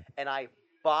teams, and I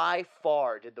by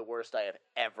far did the worst I have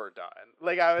ever done.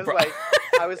 Like I was like,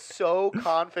 I was so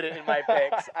confident in my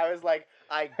picks. I was like,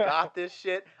 I got this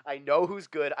shit. I know who's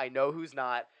good. I know who's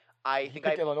not. I You think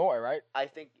picked Illinois, right? I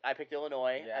think I picked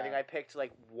Illinois. I think Yeah. I picked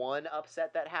like one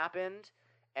upset that happened,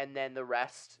 and then the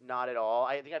rest not at all.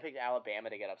 I think I picked Alabama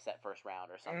to get upset first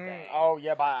round or something. Oh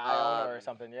yeah, by Iona or Um,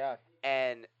 something. Yeah.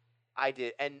 And I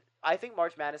did, and I think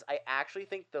March Madness. I actually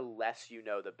think the less you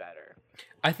know, the better.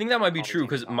 I think that might be All the true teams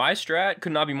because involved. my strat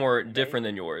could not be more different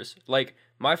than yours. Like,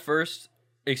 my first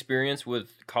experience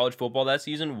with college football that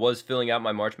season was filling out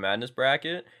my March Madness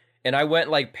bracket. And I went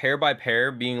like pair by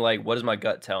pair, being like, what does my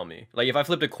gut tell me? Like, if I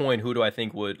flipped a coin, who do I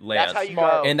think would land? That's how you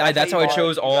Smart. go. And that's how I you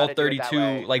chose go. You all gotta do it that 32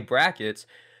 way. like brackets.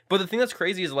 But the thing that's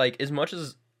crazy is like as much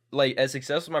as like as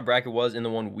successful as my bracket was in the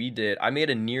one we did, I made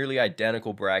a nearly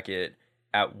identical bracket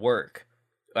at work.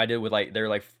 I did with like there were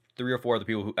like 3 or 4 other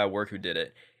people at work who did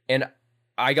it, and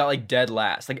I got like dead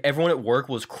last. Like everyone at work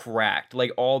was cracked,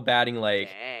 like all batting like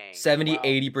Dang. 70 Wow.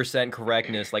 80%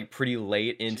 correctness like pretty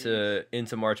late into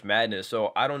March Madness.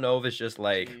 So I don't know if it's just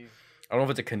like Jeez. I don't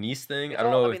know if it's a Kanice thing. It's I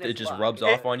don't all- know I if mean, it it's just luck. rubs It-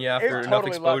 off on you after it's enough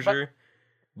totally luck, exposure.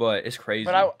 But it's crazy.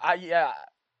 But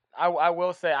I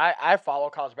will say I follow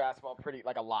college basketball pretty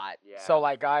like a lot. Yeah. So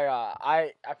like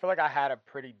I feel like I had a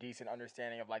pretty decent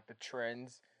understanding of like the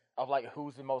trends of like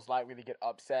who's the most likely to get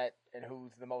upset and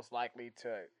who's the most likely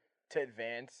to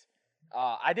advance.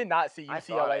 I did not see I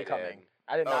thought I UCLA did. coming.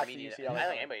 I did Oh, not me see neither. UCLA. I don't coming.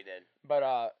 think anybody did.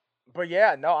 But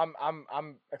yeah, no,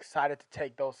 I'm excited to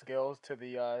take those skills to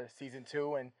the season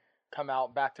 2 and come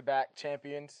out back to back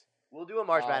champions. We'll do a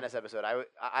March Um, Madness episode.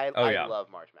 I Oh, yeah. love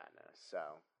March Madness. So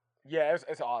Yeah,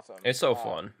 it's awesome. It's so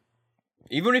fun.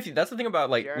 Even if that's the thing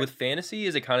about like Jared? with fantasy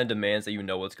is it kind of demands that you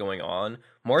know what's going on.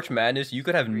 March Madness, you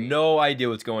could have Agreed. no idea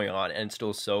what's going on and it's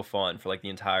still so fun for like the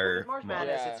Well, entire with March month.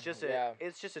 Madness, Yeah,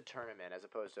 it's just a tournament as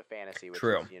opposed to fantasy, which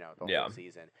True. is the Yeah. whole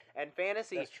season. And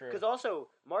fantasy, That's true. because also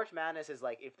March Madness is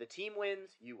like if the team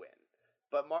wins, you win.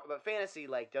 But fantasy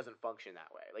like doesn't function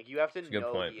that way. Like you have to That's a good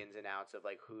know point. the ins and outs of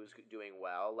like who's doing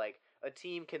well. Like a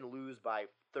team can lose by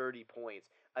 30 points.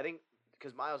 I think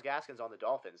because Myles Gaskin's on the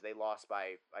Dolphins, they lost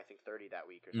by I think 30 that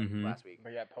week or something Mhm. last week.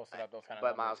 But yeah, posted up those kind of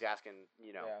But Myles numbers. Gaskin,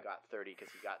 Yeah. got 30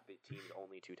 because he got the team's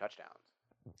only 2 touchdowns.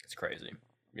 It's crazy.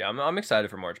 Yeah, I'm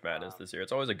excited for March Madness this year.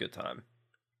 It's always a good time.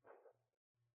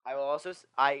 I will also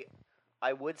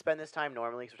I would spend this time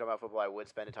normally because we're talking about football. I would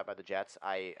spend it talking about the Jets.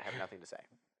 I have nothing to say.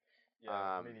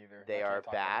 Yeah, me neither. They I are can't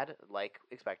talk about bad, like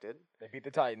expected. They beat the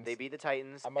Titans. They beat the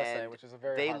Titans. I must say, and which is a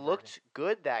very they heartbreaking. looked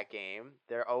good that game.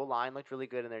 Their O-line looked really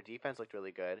good, and their defense looked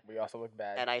really good. We also look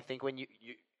bad. And I think when you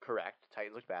correct,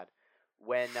 Titans looked bad.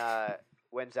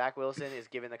 When Zach Wilson is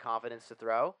given the confidence to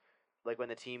throw, like when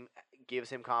the team gives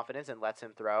him confidence and lets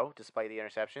him throw despite the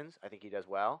interceptions, I think he does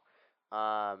well.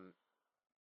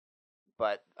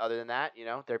 But other than that,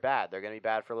 they're bad. They're going to be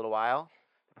bad for a little while.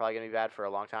 They're probably going to be bad for a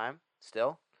long time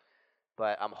still.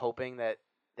 But I'm hoping that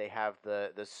they have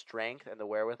the strength and the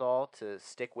wherewithal to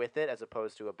stick with it as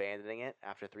opposed to abandoning it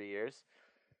after 3 years.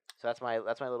 So that's my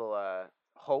little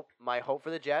hope. My hope for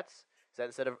the Jets is that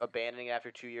instead of abandoning it after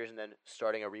 2 years and then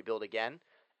starting a rebuild again,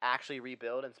 actually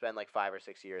rebuild and spend like 5 or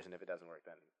 6 years, and if it doesn't work,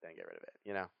 then get rid of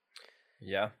it.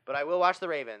 Yeah. But I will watch the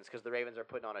Ravens because the Ravens are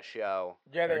putting on a show.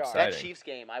 Yeah, they are. Exciting. That Chiefs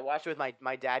game, I watched it with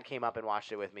my dad. Came up and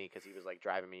watched it with me because he was like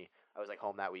driving me. I was like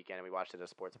home that weekend, and we watched it at a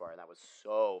sports bar, and that was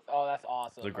so fun. Oh, that's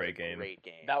awesome. It was a great game. Great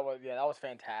game. That was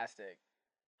fantastic.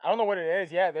 I don't know what it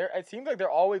is. Yeah, it seems like they're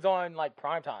always on like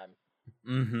prime time.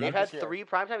 Mm-hmm. They've had this year. 3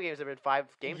 primetime games. There've been 5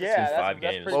 games. Yeah, this season. that's, 5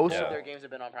 that's games. pretty Most cool. of their games have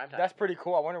been on primetime. That's pretty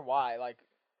cool. I wonder why. Like,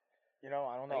 I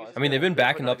don't know. Like, I mean, they've been They're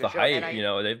backing putting on up a the good show,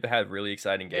 and hype. They've had really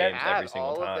exciting They games have every single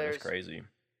all of time. It's theirs. crazy.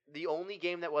 The only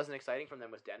game that wasn't exciting from them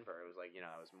was Denver. It was like, it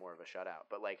was more of a shutout.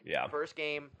 But like, Yeah. first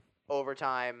game,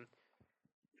 overtime,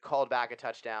 called back a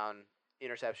touchdown,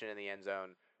 interception in the end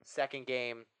zone. Second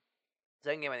game, I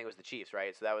think it was the Chiefs,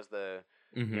 right? So that was the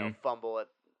fumble at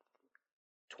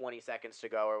 20 seconds to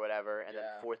go or whatever, and then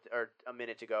a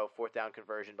minute to go, 4th down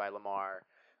conversion by Lamar.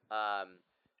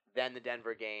 Then the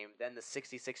Denver game, then the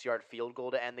 66-yard field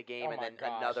goal to end the game, Oh and my then gosh.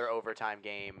 another overtime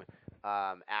game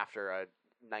after a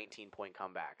 19-point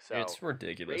comeback. So It's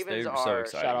ridiculous. Ravens They're so are.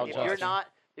 exciting. Shout out to If watch.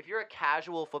 if you're a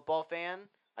casual football fan,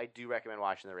 I do recommend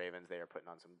watching the Ravens. They are putting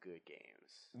on some good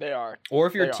games. They are. Or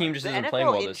if your They team are. just The isn't NFL playing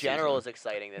well in this general season. is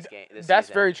exciting this game. That's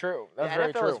season. very true. That's the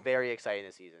very NFL true. is very exciting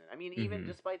this season. I mean, even Mhm.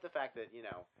 despite the fact that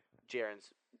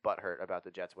Jaren's butthurt about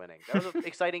the Jets winning, that was an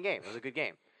exciting game. It was a good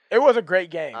game. It was a great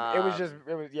game. It was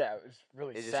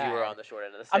really It's sad. just you were on the short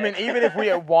end of the stick. I mean, even if we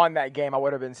had won that game, I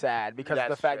would have been sad because of the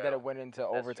That's fact that true. it went into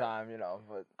That's overtime.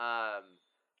 But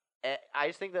I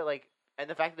just think that and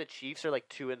the fact that the Chiefs are like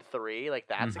 2-3, like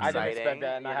that's Mhm. I exciting. didn't expect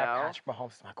that, and I have know? Patrick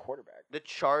Mahomes as my quarterback. The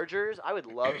Chargers, I would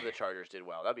love if the Chargers did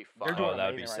well. That'd be fun. They're doing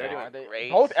that'd be amazing sick. right now. They're aren't doing they?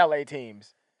 great. Both LA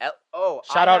teams. I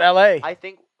Shout out have- LA. I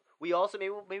think we also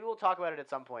maybe we'll talk about it at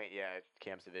some point. Yeah,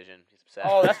 Cam's division. He's upset.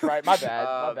 Oh, that's right. My bad.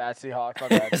 My Um, bad. Seahawks. My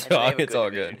bad. It's And they have a it's all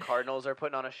division. good. Cardinals are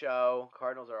putting on a show.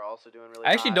 Cardinals are also doing really.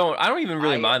 I actually hot. I don't even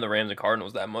really I- mind the Rams and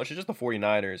Cardinals that much. It's just the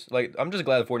 49ers. Like, I'm just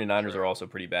glad the 49ers are also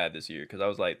pretty bad this year because I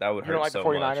was like, that would You hurt don't like so the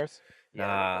much. 49ers? Yeah,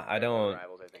 Nah, I they're one of don't. the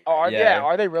rivals, I think, Oh, right? Yeah.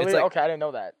 are they really? It's like- Okay, I didn't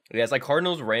know that. Yeah, it's like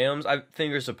Cardinals, Rams, I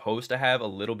think are supposed to have a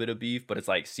little bit of beef, but it's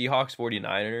like Seahawks,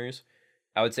 49ers,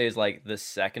 I would say is like the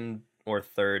second or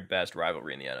third best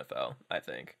rivalry in the NFL, I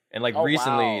think. And like Oh,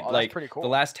 recently, wow. Oh, that's like pretty cool. the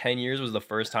last 10 years was the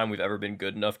first time we've ever been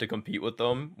good enough to compete with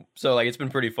them. So like it's been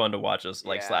pretty fun to watch us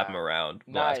like slap Yeah. them around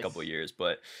the last Nice. couple of years,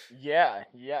 but Yeah.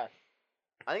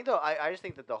 I think though I just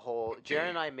think that the whole Jaron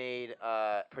and I made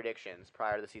predictions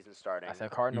prior to the season starting. I said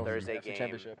Cardinals. Thursday NFC game.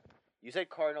 Championship. You said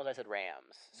Cardinals. I said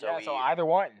Rams. So So we- either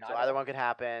one. So either one could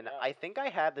happen. Yeah. I think I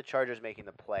had the Chargers making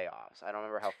the playoffs. I don't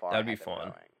remember how far. That'd I be had them fun.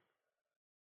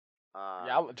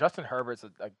 going. Justin Herbert's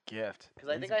a gift. Because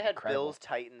I He's think I had incredible. Bills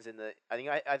Titans in the. I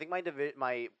think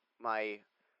my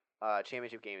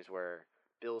championship games were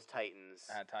Bills Titans,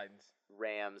 I had Titans.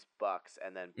 Rams Bucks,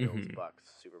 and then Bills Mhm. Bucks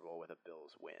Super Bowl with a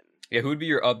Bills win. yeah, who would be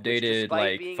your updated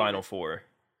despite being like in Final the- Four?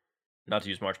 Not to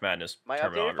use March Madness My updated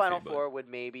terminology, Final but- Four would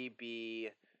maybe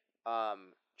be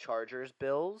Chargers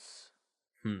Bills.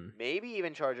 Maybe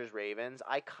even Chargers Ravens.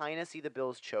 I kind of see the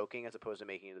Bills choking as opposed to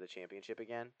making it to the championship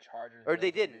again. Chargers. Or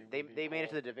they Bills would didn't. be- would They be made it to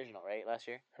cool. the divisional, right, last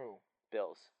year? Who?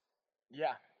 Bills.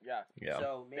 Yeah. Yeah.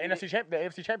 So The maybe the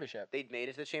AFC Championship. they made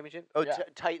it to the championship. Oh, Yeah.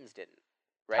 Titans didn't.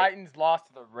 Right. Titans lost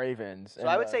to the Ravens. So in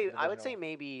I would the say divisional.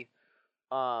 maybe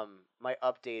my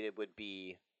updated would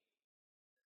be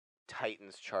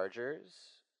Titans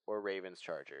Chargers or Ravens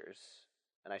Chargers,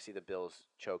 and I see the Bills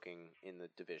choking in the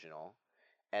divisional,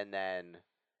 and then.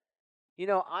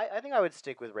 I think I would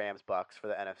stick with Rams Bucks for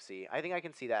the NFC. I think I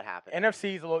can see that happen.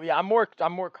 NFC's a little. Yeah, I'm more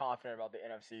confident about the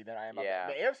NFC than I am. Yeah.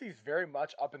 About the AFC is very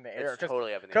much up in the air. It's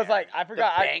totally up in the Because air. like I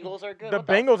forgot, the Bengals are good. the What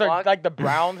Bengals are fuck? like the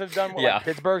Browns have done. What, Yeah. like,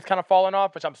 Pittsburgh's kind of fallen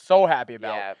off, which I'm so happy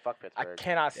about. Yeah, fuck I Pittsburgh.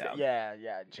 cannot. Yeah.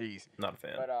 Yeah. Jeez. Not a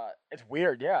fan. But it's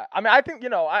weird. Yeah. I mean, I think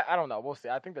I don't know. We'll see.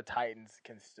 I think the Titans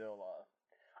can still.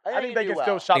 I think they do can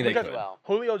still well. shop think they because could. well.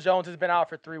 Julio Jones has been out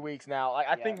for 3 weeks now. Like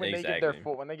I Yeah. think when they get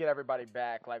Exactly. when they get everybody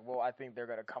back, I think they're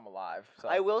gonna come alive. So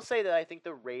I will say that I think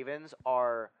the Ravens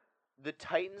are the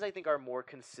Titans, I think, are more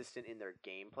consistent in their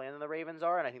game plan than the Ravens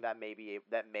are, and I think that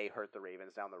may hurt the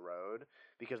Ravens down the road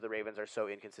because the Ravens are so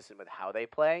inconsistent with how they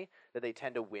play that they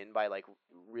tend to win by like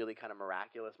really kind of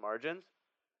miraculous margins.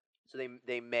 So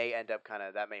they may end up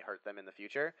that may hurt them in the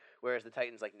future, whereas the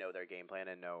Titans like know their game plan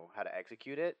and know how to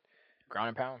execute it. Ground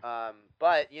and pound.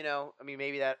 But I mean,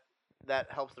 maybe that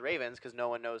helps the Ravens because no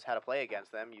one knows how to play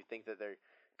against them. You think that they're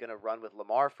gonna run with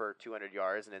Lamar for 200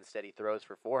 yards and instead he throws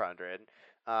for 400,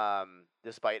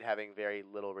 despite having very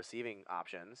little receiving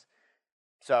options.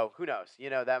 So who knows?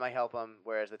 That might help them.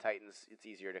 Whereas the Titans, it's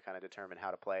easier to kind of determine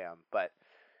how to play them. But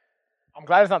I'm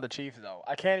glad it's not the Chiefs though.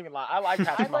 I can't even lie. I like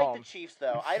Patrick Mahomes. I like the Chiefs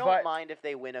though. I don't mind if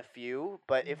they win a few,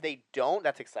 but if they don't,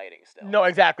 that's exciting still. No,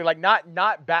 exactly. Like not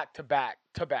back to back.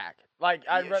 Like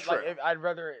I'd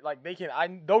rather they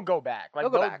can. They'll go back.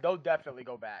 Like they'll definitely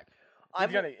go back. He'll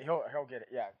get it.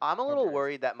 Yeah. I'm a little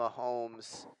worried that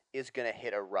Mahomes is gonna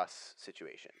hit a Russ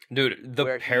situation. Dude,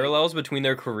 the parallels between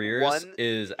their careers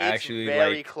is actually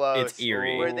very close. It's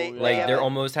eerie. Where they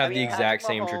almost have the exact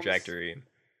same trajectory.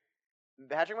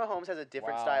 Patrick Mahomes has a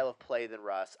different style of play than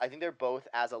Russ. I think they're both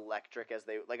as electric as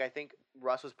they I think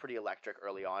Russ was pretty electric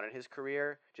early on in his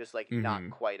career, just not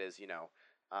quite as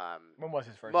when was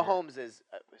his first Mahomes year? his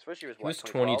first year was what? It was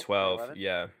 2012.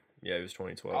 Yeah, it was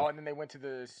 2012. Oh, and then they went to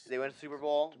the Super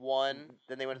Bowl, won.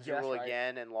 Then they went to the Super Bowl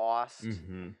again and lost.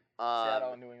 Mm-hmm.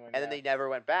 Seattle, New England, and then they never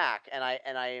went back. And I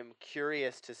am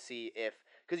curious to see if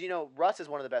because Russ is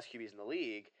one of the best QBs in the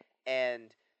league,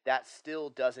 and that still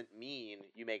doesn't mean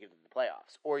you make it to the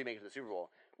playoffs or you make it to the Super Bowl.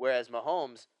 Whereas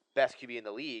Mahomes, best QB in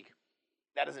the league,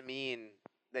 that doesn't mean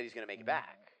that he's going to make it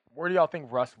back. Where do y'all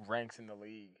think Russ ranks in the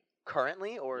league?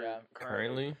 Currently or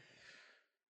currently?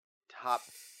 Top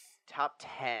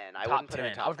 10. I top wouldn't 10. put him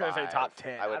in top 5. I was going to say top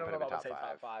 10. I wouldn't don't put him know in about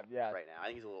top 5. Yeah. Right now. I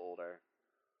think he's a little older.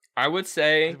 I would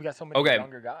say we got so many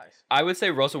younger guys. I would say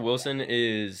Russell Wilson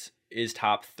is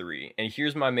top 3, and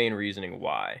here's my main reasoning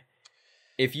why.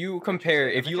 If you compare,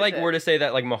 were to say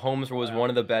that Mahomes was one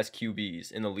of the best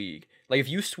QBs in the league, if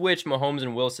you switch Mahomes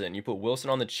and Wilson, you put Wilson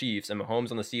on the Chiefs and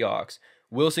Mahomes on the Seahawks,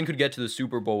 Wilson could get to the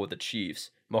Super Bowl with the Chiefs.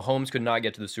 Mahomes could not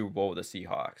get to the Super Bowl with the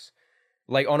Seahawks.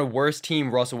 On a worse team,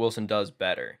 Russell Wilson does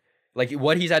better.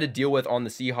 What he's had to deal with on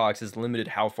the Seahawks has limited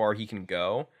how far he can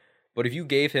go. But if you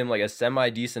gave him a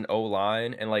semi-decent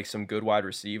O-line and some good wide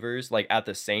receivers at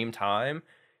the same time,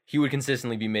 he would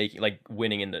consistently be making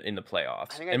winning in the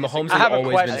playoffs. And Mahomes has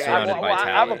always been surrounded by talent.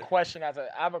 I have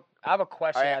a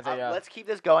question let's keep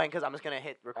this going because I'm just gonna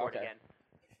hit record again.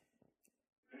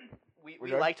 We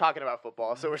like talking about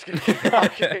football, so we're just gonna keep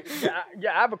talking.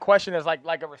 I have a question as like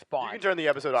a response. You can turn the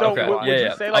episode off. So okay. would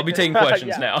you say, I'll be taking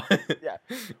questions now. Yeah.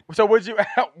 So would you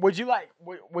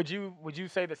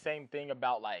say the same thing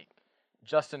about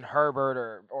Justin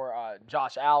Herbert or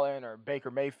Josh Allen or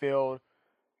Baker Mayfield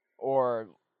or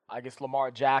I guess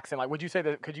Lamar Jackson? Could you say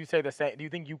the same? Do you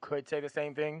think you could say the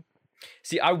same thing?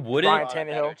 See, I wouldn't. Ryan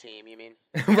Tannehill team, you mean?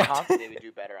 Right. They would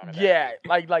do better on a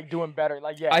better team. Doing better.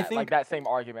 I think that same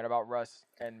argument about Russ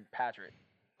and Patrick.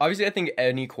 Obviously, I think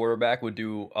any quarterback would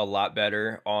do a lot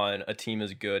better on a team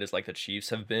as good as the Chiefs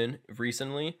have been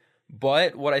recently.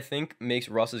 But what I think makes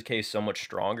Russ's case so much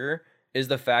stronger is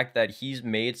the fact that he's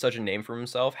made such a name for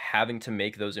himself having to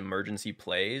make those emergency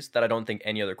plays that I don't think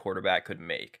any other quarterback could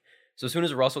make. So as soon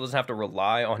as Russell doesn't have to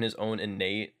rely on his own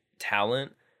innate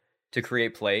talent to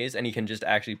create plays and he can just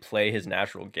actually play his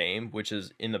natural game, which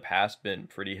has in the past been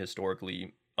pretty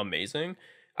historically amazing,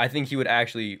 I think he would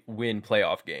actually win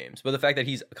playoff games. But the fact that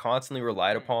he's constantly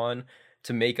relied upon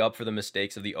to make up for the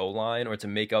mistakes of the O-line or to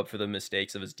make up for the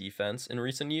mistakes of his defense in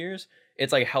recent years,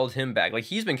 it's held him back.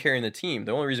 He's been carrying the team.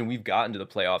 The only reason we've gotten to the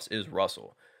playoffs is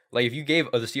Russell. If you gave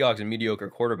the Seahawks a mediocre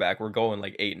quarterback, we're going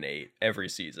 8-8 every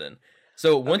season.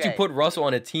 So once you put Russell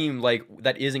on a team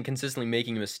that isn't consistently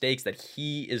making mistakes that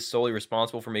he is solely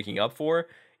responsible for making up for,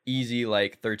 easy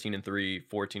 13-3,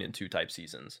 14-2 type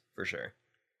seasons for sure.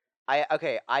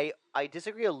 I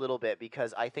disagree a little bit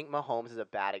because I think Mahomes is a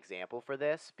bad example for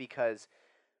this because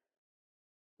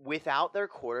without their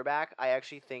quarterback, I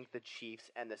actually think the Chiefs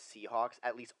and the Seahawks,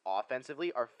 at least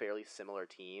offensively, are fairly similar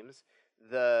teams.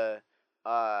 The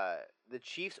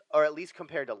Chiefs, or at least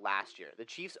compared to last year, the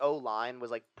Chiefs O-line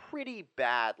was pretty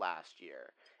bad last year,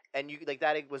 and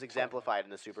that was exemplified in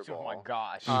the Super Bowl. Oh my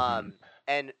gosh!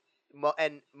 And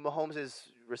Mahomes'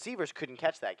 receivers couldn't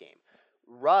catch that game.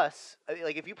 Russ,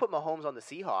 if you put Mahomes on the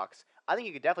Seahawks, I think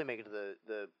you could definitely make it to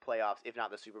the playoffs, if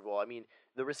not the Super Bowl. I mean,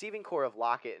 the receiving core of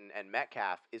Lockett and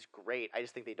Metcalf is great. I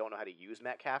just think they don't know how to use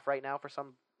Metcalf right now for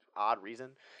some odd reason.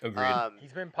 Agreed.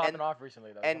 He's been popping off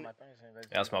recently, though. and- On my fantasy team.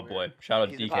 That's my weird. boy. Shout out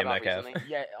He's to been DK popping off Metcalf. recently.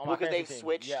 Yeah, on Well, my because they've fantasy team,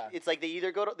 switched. Yeah. It's like they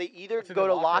either go to It's go either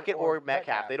to Lockett Lockett or or Metcalf.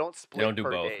 Metcalf. They don't split They don't do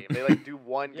per both. game. They like do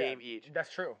one Yeah, game each.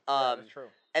 That's true. Um, That's true.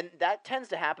 And that tends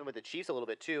to happen with the Chiefs a little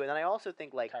bit too. And then I also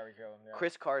think like Tyreek Hill. Yeah.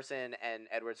 Chris Carson and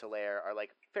Edwards-Helaire are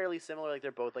like fairly similar. Like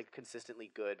they're both like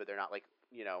consistently good, but they're not like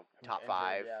top Injured,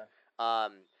 5. Yeah.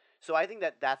 So I think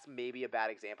that that's maybe a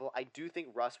bad example. I do think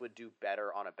Russ would do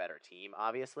better on a better team,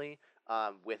 obviously,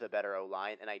 with a better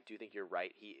O-line. And I do think you're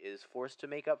right. He is forced to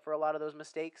make up for a lot of those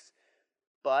mistakes.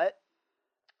 But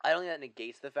I don't think that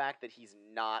negates the fact that he's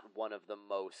not one of the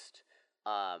most,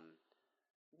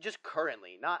 just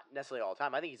currently, not necessarily all the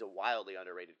time. I think he's a wildly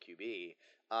underrated QB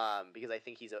because I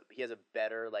think he has a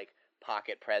better like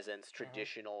pocket presence,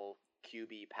 traditional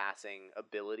QB passing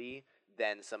ability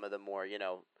than some of the more,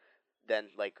 than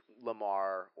like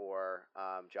Lamar or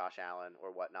Josh Allen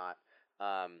or whatnot.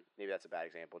 Maybe that's a bad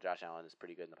example. Josh Allen is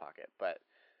pretty good in the pocket, but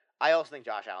I also think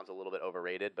Josh Allen's a little bit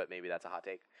overrated, but maybe that's a hot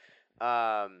take.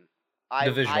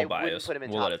 Divisional I bias. Put him in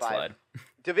We'll top let it 5. slide.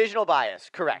 Divisional bias,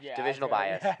 correct. Yeah, Divisional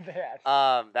okay.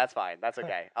 bias. That's fine. That's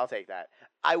okay. I'll take that.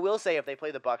 I will say if they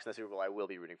play the Bucks in the Super Bowl, I will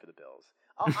be rooting for the Bills.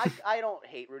 I don't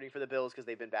hate rooting for the Bills because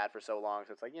they've been bad for so long.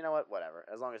 So it's like, you know what? Whatever.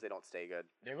 As long as they don't stay good.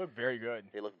 They look very good.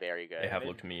 They look very good. They have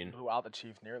looked mean. Blew out the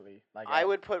Chiefs nearly. Like I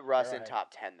would put Russ in Arrowhead.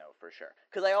 top 10 though for sure.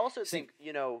 Because I also think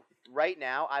right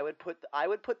now I would put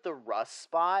the Russ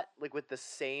spot like with a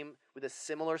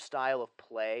similar style of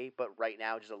play, but right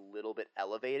now just a little bit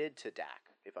elevated to Dak.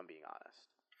 If I'm being honest.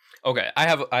 Okay,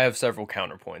 I have several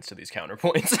counterpoints to these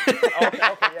counterpoints. Okay,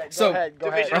 yeah, go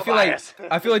ahead.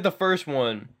 I feel like the first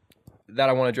one that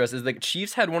I want to address is the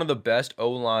Chiefs had one of the best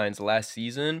O-lines last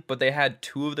season, but they had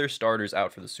 2 of their starters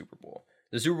out for the Super Bowl.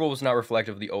 The Super Bowl was not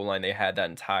reflective of the O-line they had that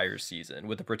entire season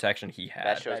with the protection he had.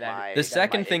 That shows my The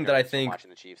second thing that I ignorance from think watching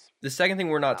the Chiefs. the second thing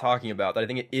we're not talking about that I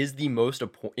think it is the most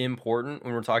important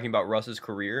when we're talking about Russ's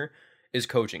career is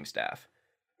coaching staff.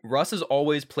 Russ has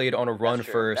always played on a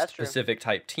run-first specific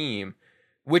type team,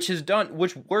 which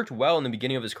worked well in the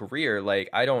beginning of his career. Like,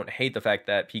 I don't hate the fact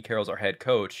that Pete Carroll's our head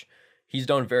coach. He's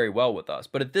done very well with us.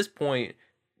 But at this point,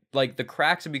 like, the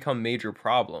cracks have become major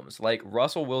problems. Like,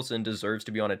 Russell Wilson deserves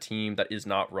to be on a team that is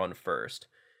not run first.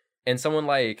 And someone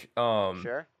like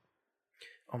Sure.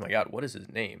 Oh my God, what is his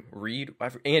name?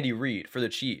 Andy Reid for the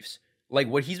Chiefs. Like,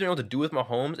 what he's been able to do with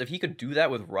Mahomes, if he could do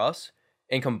that with Russ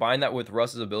and combine that with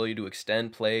Russ's ability to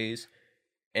extend plays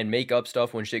and make up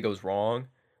stuff when shit goes wrong,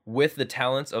 with the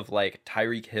talents of like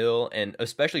Tyreek Hill and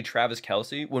especially Travis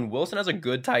Kelce, when Wilson has a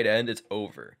good tight end, it's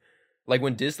over. Like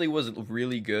when Disley was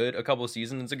really good a couple of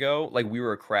seasons ago, like we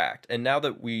were cracked. And now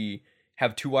that we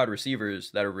have 2 wide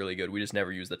receivers that are really good, we just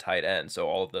never use the tight end. So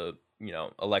all of the,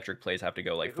 electric plays have to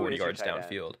go like 40 yards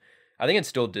downfield. I think it's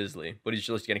still Disley, but he's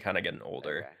just getting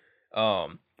older.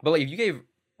 Okay. But like if you gave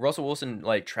Russell Wilson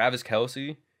like Travis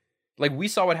Kelce, like we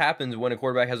saw what happens when a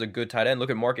quarterback has a good tight end.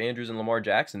 Look at Mark Andrews and Lamar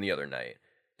Jackson the other night.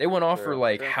 They went off for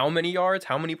like how many yards,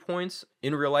 how many points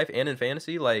in real life and in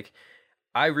fantasy. Like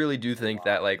I really do think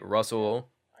that like Russell,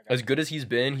 as good as he's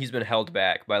been held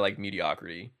back by like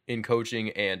mediocrity in coaching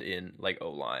and in like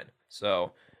O-line.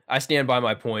 So I stand by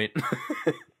my point.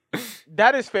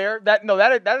 That is fair. That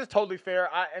is totally fair.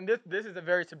 And this is a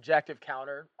very subjective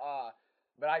counter.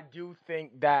 But I do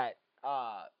think that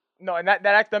no, and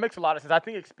that makes a lot of sense. I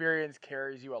think experience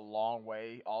carries you a long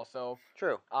way. Also,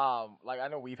 True. Like I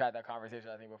know we've had that conversation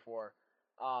I think before.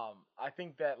 I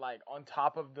think that like on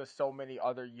top of the so many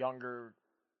other younger,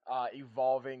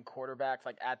 evolving quarterbacks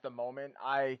like at the moment,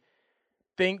 I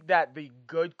think that the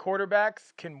good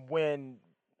quarterbacks can win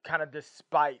kind of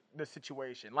despite the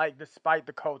situation, like despite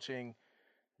the coaching,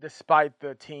 despite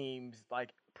the team's like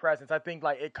presence. I think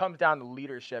like it comes down to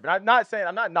leadership. And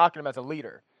I'm not knocking him as a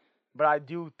leader, but I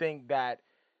do think that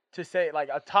to say like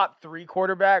a top 3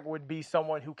 quarterback would be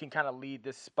someone who can kind of lead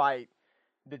despite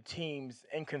the team's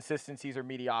inconsistencies or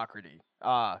mediocrity.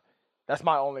 That's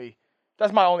my only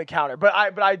counter. But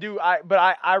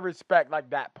I respect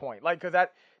like that point. Like cuz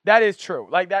that is true.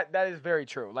 Like that is very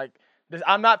true. Like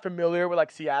I'm not familiar with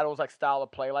like Seattle's like style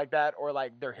of play like that or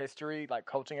like their history, like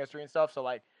coaching history and stuff. So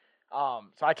like so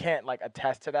I can't like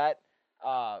attest to that.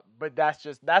 But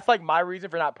that's like my reason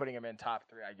for not putting him in top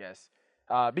 3, I guess.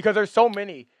 Because there's so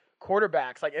many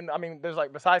quarterbacks like there's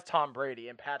like besides Tom Brady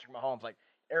and Patrick Mahomes, like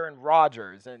Aaron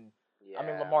Rodgers and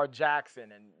Lamar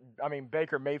Jackson and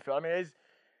Baker Mayfield.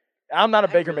 I'm not a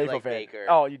Baker Mayfield fan. Baker.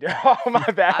 Oh, you do? Oh, my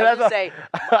bad. I was gonna say,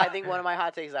 I think one of my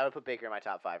hot takes is I would put Baker in my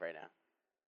top 5 right now.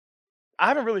 I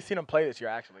haven't really seen him play this year,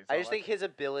 actually. So I just think his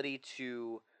ability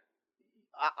to,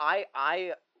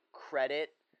 I credit,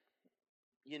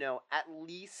 at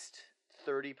least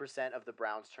 30% of the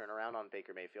Browns' turnaround on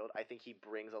Baker Mayfield. I think he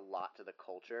brings a lot to the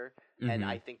culture, Mm-hmm. and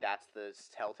I think that's the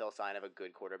telltale sign of a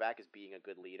good quarterback is being a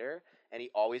good leader. And he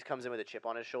always comes in with a chip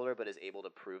on his shoulder, but is able to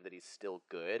prove that he's still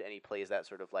good, and he plays that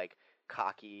sort of like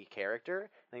cocky character.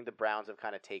 I think the Browns have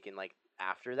kind of taken like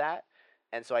after that,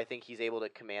 and so I think he's able to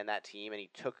command that team, and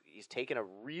he's taken a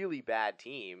really bad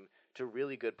team to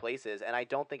really good places, and I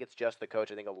don't think it's just the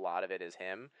coach. I think a lot of it is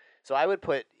him. So I would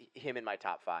put him in my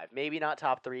top 5. Maybe not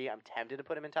top 3. I'm tempted to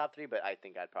put him in top 3, but I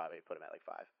think I'd probably put him at like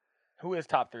 5. Who is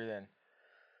top 3 then?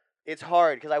 It's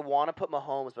hard because I want to put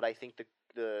Mahomes, but I think the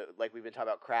like we've been talking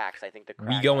about cracks. I think the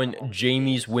cracks We going on Mahomes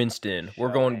Jameis is Winston. We're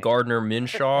showing. going Gardner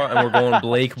Minshew, and we're going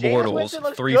Blake Jameis Bortles. Winston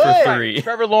looks 3 good. for 3.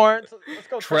 Trevor Lawrence. Let's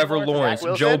go. Trevor Lawrence, Zach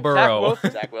Wilson. Joe Zach Burrow.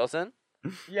 Wilson. Zach Wilson.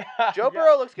 Yeah. Joe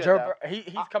Burrow looks good. though. He's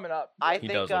coming up. I He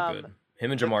think does look good.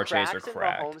 Him and Jamar Chase are cracks in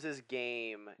cracked. Mahomes'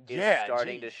 game is Yeah,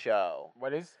 starting to geez. show.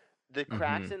 What is? The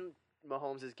cracks in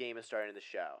Mahomes' game is starting to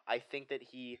show. I think that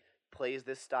he plays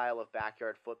this style of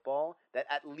backyard football that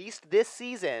at least this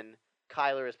season,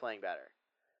 Kyler is playing better.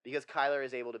 Because Kyler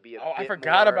is able to be a bit I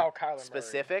forgot more about Kyler Murray.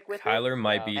 specific with it. Kyler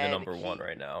might be the And number 1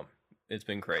 right now. It's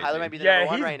been crazy. Kyler might be the Yeah, number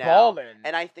 1 he's right now. balling.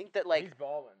 And I think that like He's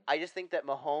balling. I just think that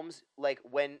Mahomes, like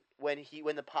when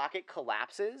the pocket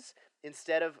collapses,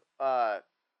 instead of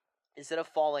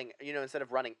falling, instead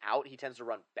of running out, he tends to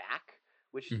run back,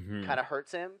 which kind of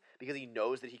hurts him because he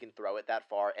knows that he can throw it that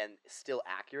far and still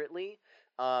accurately.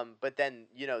 But then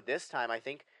this time I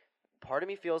think part of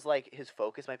me feels like his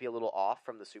focus might be a little off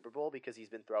from the Super Bowl because he's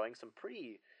been throwing some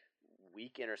pretty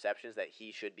weak interceptions that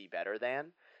he should be better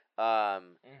than.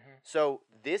 So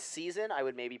this season, I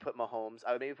would maybe put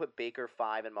Baker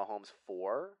 5 and Mahomes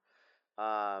 4.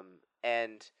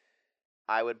 And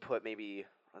I would put maybe,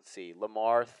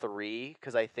 Lamar 3,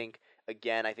 because I think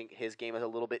his game is a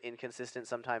little bit inconsistent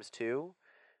sometimes too.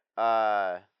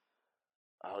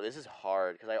 This is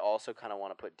hard, because I also kind of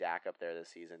want to put Dak up there this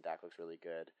season. Dak looks really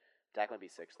good. Dak might be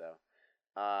 6, though.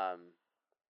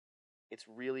 It's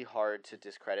really hard to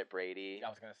discredit Brady. I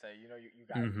was gonna say, you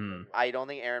got. I don't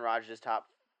think Aaron Rodgers is top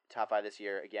 5 this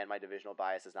year. Again, my divisional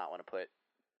bias does not want to put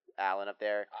Allen up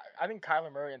there. I think Kyler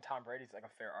Murray and Tom Brady's like a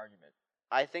fair argument.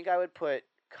 I think I would put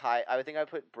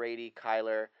Brady,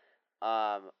 Kyler.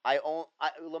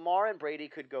 Lamar and Brady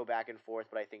could go back and forth,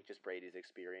 but I think just Brady's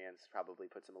experience probably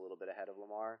puts him a little bit ahead of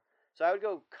Lamar. So I would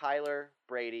go Kyler,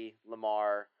 Brady,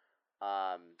 Lamar,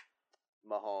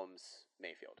 Mahomes,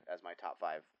 Mayfield as my top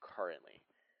 5 currently.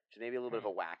 Which is maybe a little bit of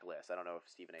a whack list. I don't know if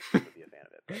Stephen A. Smith would be a fan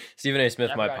of it. But. Stephen A.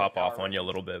 Smith might got pop power off on you a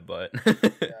little bit, but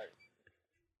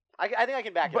I think I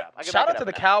can back it But up. I can shout back out to it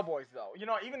the up now. Cowboys though.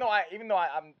 Even though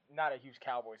I'm not a huge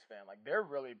Cowboys fan, like they're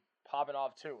really popping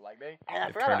off too. Like they And I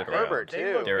They've forgot turned about it around. Herbert they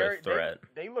too. look They're a very threat.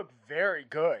 They look very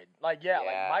good. Like Yeah.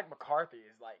 like Mike McCarthy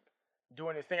is like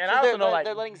doing his thing, and So I also they're know like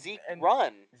they're letting Zeke and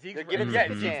run. Zeke's They're giving yeah,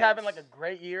 Zeke a Zeke's chance. having like a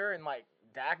great year, and like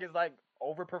Dak is like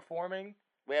overperforming.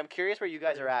 Wait, I'm curious where you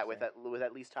guys are at with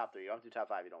at least top 3. You don't have to do top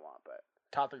 5 you don't want, but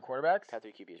Top 3 quarterbacks. top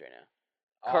 3 QBs right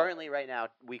now. Currently, right now,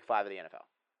 week 5 of the NFL.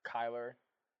 Kyler,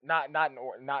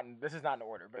 this is not in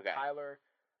order, but Okay. Kyler,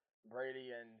 Brady,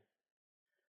 and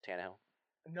Tannehill.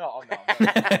 no.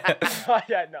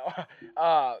 Yeah, no.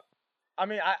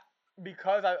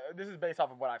 This is based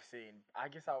off of what I've seen. I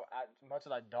guess as much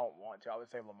as I don't want to, I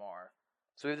would say Lamar.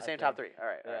 So we have the I same top 3. think- All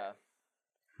right. all Yeah. right.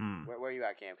 Where are you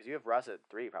at, Cam? Because you have Russ at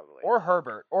 3 probably. Or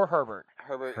Herbert. Herbert.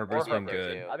 Herbert's or been Herbert,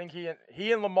 good. too. I think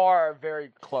he and Lamar are very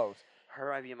close.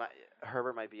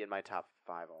 Herbert might be in my top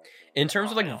 5 also. In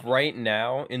terms of I like don't know. right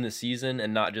now in the season,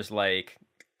 and not just like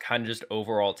kind of just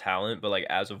overall talent, but like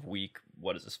as of week,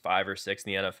 what is this, 5 or 6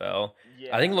 in the NFL?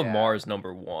 Yeah. I think Yeah. Lamar is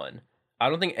number 1. I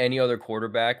don't think any other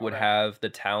quarterback would Okay. have the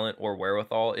talent or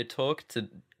wherewithal it took to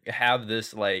have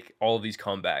this, like, all of these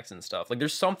comebacks and stuff. Like,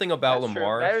 there's something about That's true.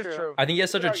 Lamar. That That's is true. true. I think he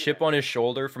has such a Good chip argument. on his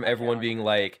shoulder from everyone being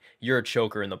like, you're a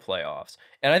choker in the playoffs.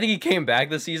 And I think he came back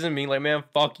this season being like, man,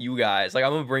 fuck you guys. Like, I'm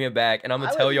going to bring it back, and I'm going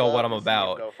I to tell would y'all what love I'm to see him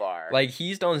about. Go far. Like,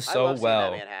 he's done I so love seeing well.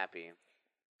 That man happy.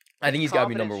 I think he's got to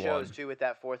be number Confidence 1. shows too with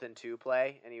that 4th and 2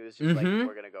 play, and he was just like, Mhm.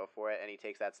 "We're gonna go for it," and he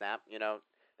takes that snap.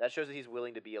 That shows that he's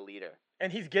willing to be a leader.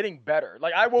 And he's getting better.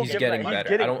 Like I will He's give getting him that. better.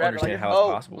 He's getting I don't better. understand like, how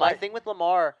it's possible. My thing with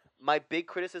Lamar, my big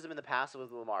criticism in the past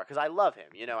was Lamar because I love him.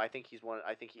 I think he's one.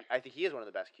 I think he is one of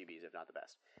the best QBs, if not the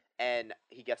best. And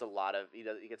he gets a lot of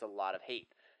hate.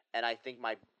 And I think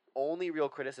my only real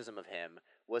criticism of him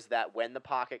was that when the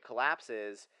pocket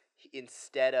collapses,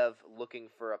 instead of looking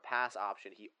for a pass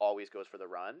option, he always goes for the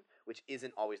run, which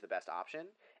isn't always the best option.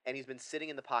 and he's been sitting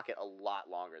in the pocket a lot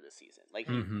longer this season. Like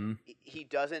he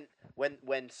doesn't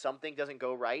when something doesn't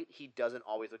go right, he doesn't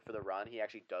always look for the run. He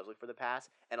actually does look for the pass,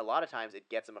 and a lot of times it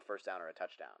gets him a first down or a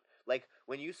touchdown. Like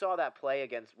when you saw that play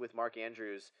with Mark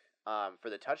Andrews for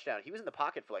the touchdown, he was in the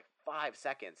pocket for like 5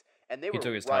 seconds, and they were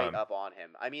right up on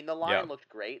him. I mean, the line looked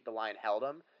great. The line held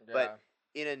him, but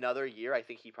in another year, I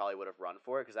think he probably would have run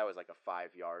for it because that was like a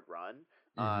 5-yard run.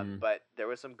 But there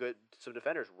was some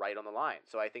defenders right on the line,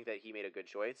 so I think that he made a good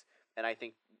choice, and I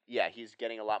think he's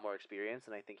getting a lot more experience,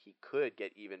 and I think he could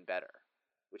get even better,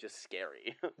 which is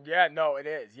scary. Yeah, no, it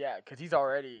is. Yeah, because he's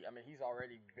already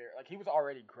very he was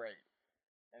already great,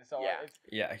 and so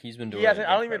he's been doing. He hasn't.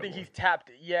 I don't even think he's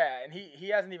tapped. Yeah, and he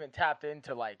hasn't even tapped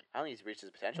into like. I don't think he's reached his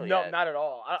potential yet. No, not at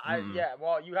all.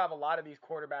 Well, you have a lot of these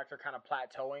quarterbacks are kind of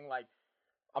plateauing. Like,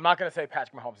 I'm not gonna say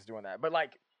Patrick Mahomes is doing that, but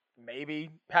like. Maybe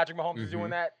Patrick Mahomes is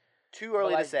doing that. Too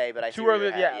early to say, but I too early.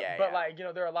 Yeah, but like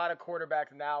there are a lot of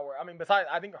quarterbacks now where besides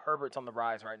I think Herbert's on the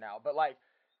rise right now, but like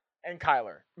and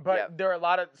Kyler, but there are a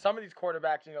lot of some of these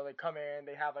quarterbacks. They come in,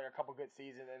 they have like a couple good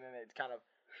seasons, and then it's kind of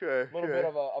a little bit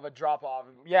of a drop off.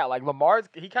 Yeah, like Lamar's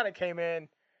he kind of came in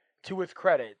to his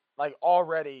credit, like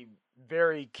already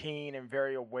very keen and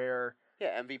very aware.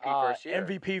 Yeah, MVP first year.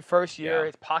 MVP first year. Yeah.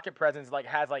 His pocket presence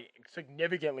has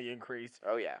significantly increased.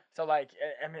 Oh yeah. So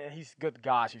he's good.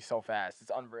 Gosh, he's so fast. It's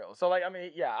unreal. So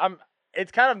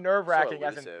it's kind of nerve wracking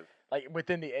as in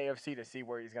within the AFC to see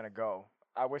where he's gonna go.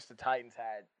 I wish the Titans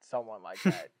had someone like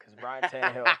that because Ryan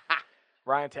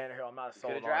Tannehill. I'm not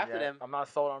sold on drafted him. I'm not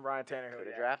sold on Ryan Tannehill. Could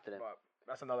have drafted him. But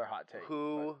that's another hot take.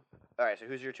 All right. So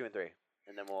who's your 2 and 3?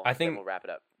 And then we'll wrap it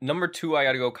up. Number 2, I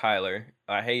got to go Kyler.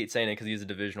 I hate saying it because he's a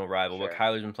divisional rival, but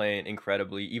Kyler's been playing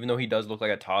incredibly. Even though he does look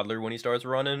like a toddler when he starts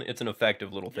running, it's an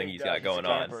effective little thing he's got going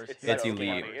on. It's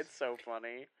elite. It's so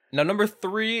funny. Now, number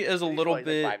 3 is a little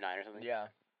bit. Like 5'9" or something. Yeah.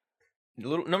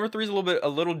 Number 3 is a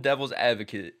little devil's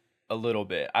advocate. A little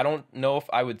bit. I don't know if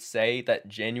I would say that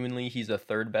genuinely he's the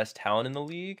 3rd best talent in the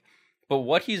league. But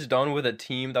what he's done with a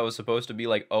team that was supposed to be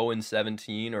like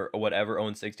 0-17 or whatever,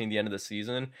 0-16 at the end of the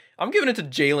season, I'm giving it to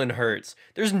Jalen Hurts.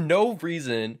 There's no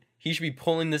reason he should be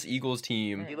pulling this Eagles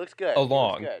team he looks good.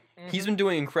 along. He looks good. He's been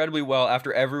doing incredibly well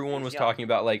after everyone was talking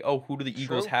about who do the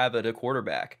Eagles have at a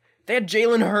quarterback? They had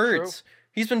Jalen Hurts.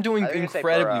 He's been doing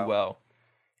incredibly well.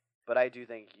 But I do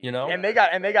think and they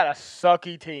got a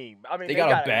sucky team. I mean, they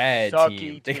got a bad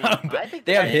team.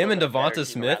 They have him and Devonta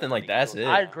Smith, and that's it.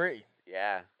 I agree.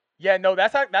 Yeah. Yeah, no,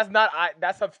 that's a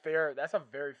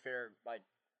very fair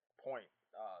point.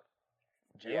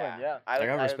 Jalen, yeah. I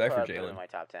got respect for Jalen. In my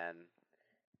top 10.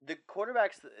 The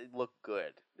quarterbacks look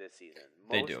good this season.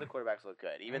 Most of the quarterbacks look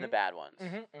good, even the bad ones.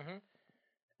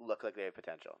 Look like they have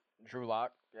potential. Drew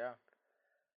Lock, yeah.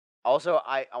 Also,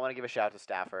 I want to give a shout out to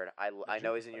Stafford. I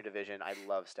know he's in your division. I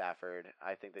love Stafford.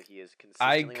 I think that he is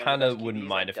consistently. I kind of wouldn't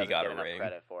mind if he got a ring.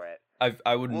 Credit for it.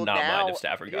 I would not mind if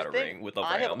Stafford got a ring with the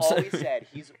Rams.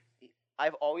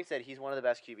 I've always said he's one of the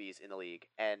best QBs in the league,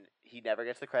 and he never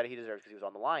gets the credit he deserves because he was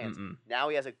on the Lions. Now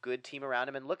he has a good team around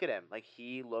him, and look at him.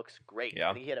 He looks great. Yeah.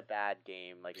 I think he had a bad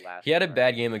game last He had a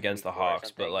bad game against the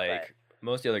Hawks, but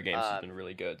most of the other games he's been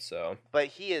really good. So. But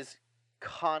he is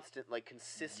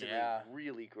consistently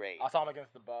really great. I saw him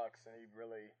against the Bucks, and he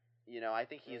really. I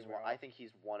think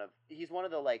he's one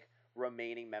of the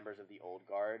remaining members of the old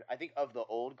guard. I think of the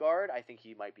old guard, I think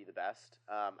he might be the best.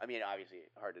 Obviously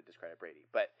hard to discredit Brady,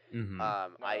 but I know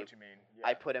what you mean. Yeah.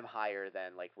 I put him higher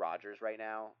than Rodgers right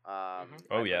now.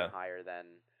 Higher than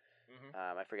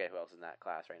I forget who else is in that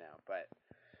class right now, but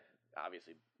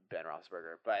obviously Ben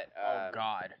Roethlisberger. But oh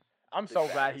God, I'm so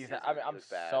glad he's. I'm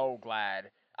so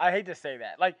glad. I hate to say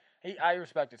that. I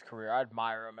respect his career. I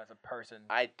admire him as a person.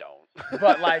 I don't.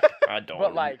 But I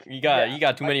don't. But you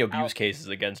got too many abuse cases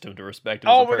against him to respect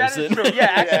him as a person. That is true.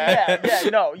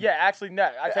 Yeah, actually,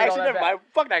 no. Never mind.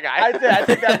 Fuck that guy. I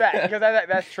take that back because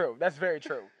that's true. That's very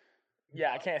true.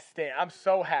 Yeah, I can't stand. I'm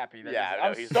so happy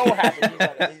that he's so happy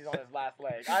he's on his last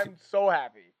leg. I'm so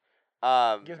happy.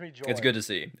 Gives me joy. It's good to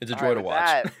see. It's a joy to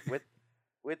watch.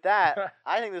 With that,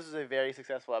 I think this is a very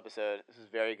successful episode. This is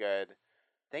very good.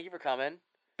 Thank you for coming.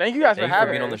 Thank you guys for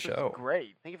having me on the show.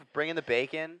 Great. Thank you for bringing the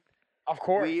bacon. Of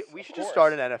course. We should just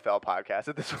start an NFL podcast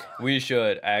at this point. We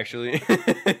should actually.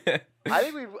 I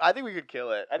think we could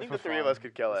kill it. I think the three of us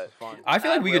could kill it. I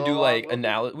feel like we could do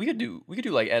we could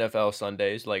do NFL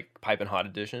Sundays, Piping Hot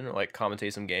edition, or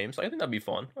commentate some games. I think that'd be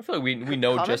fun. I feel like we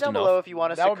know just enough. Comment down below if you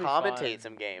want us to commentate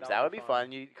some games. That would be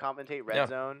fun. You commentate Red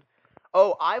Zone.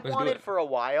 Oh, I've wanted for a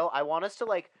while. I want us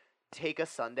to take a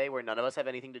Sunday where none of us have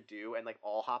anything to do and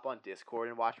all hop on Discord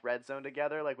and watch Red Zone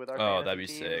together with our that'd be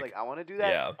teams. sick. I want to do that.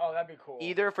 Yeah. Oh, that'd be cool.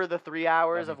 Either for the 3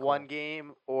 hours of one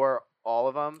game or all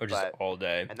of them. Or just but, all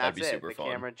day. and That'd that's be it. super The fun.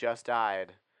 camera just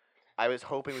died. I was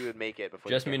hoping we would make it before.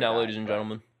 Just the me camera now, died, ladies and but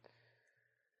gentlemen.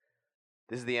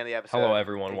 This is the end of the episode. Hello,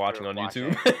 everyone Thank you watching for on watching.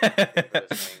 YouTube. Thank you for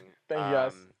listening. Thank you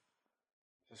guys.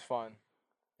 It was fun.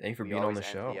 Thank you for We being on always the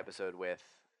end show. the episode with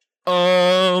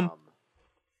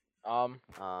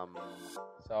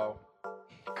So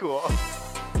cool.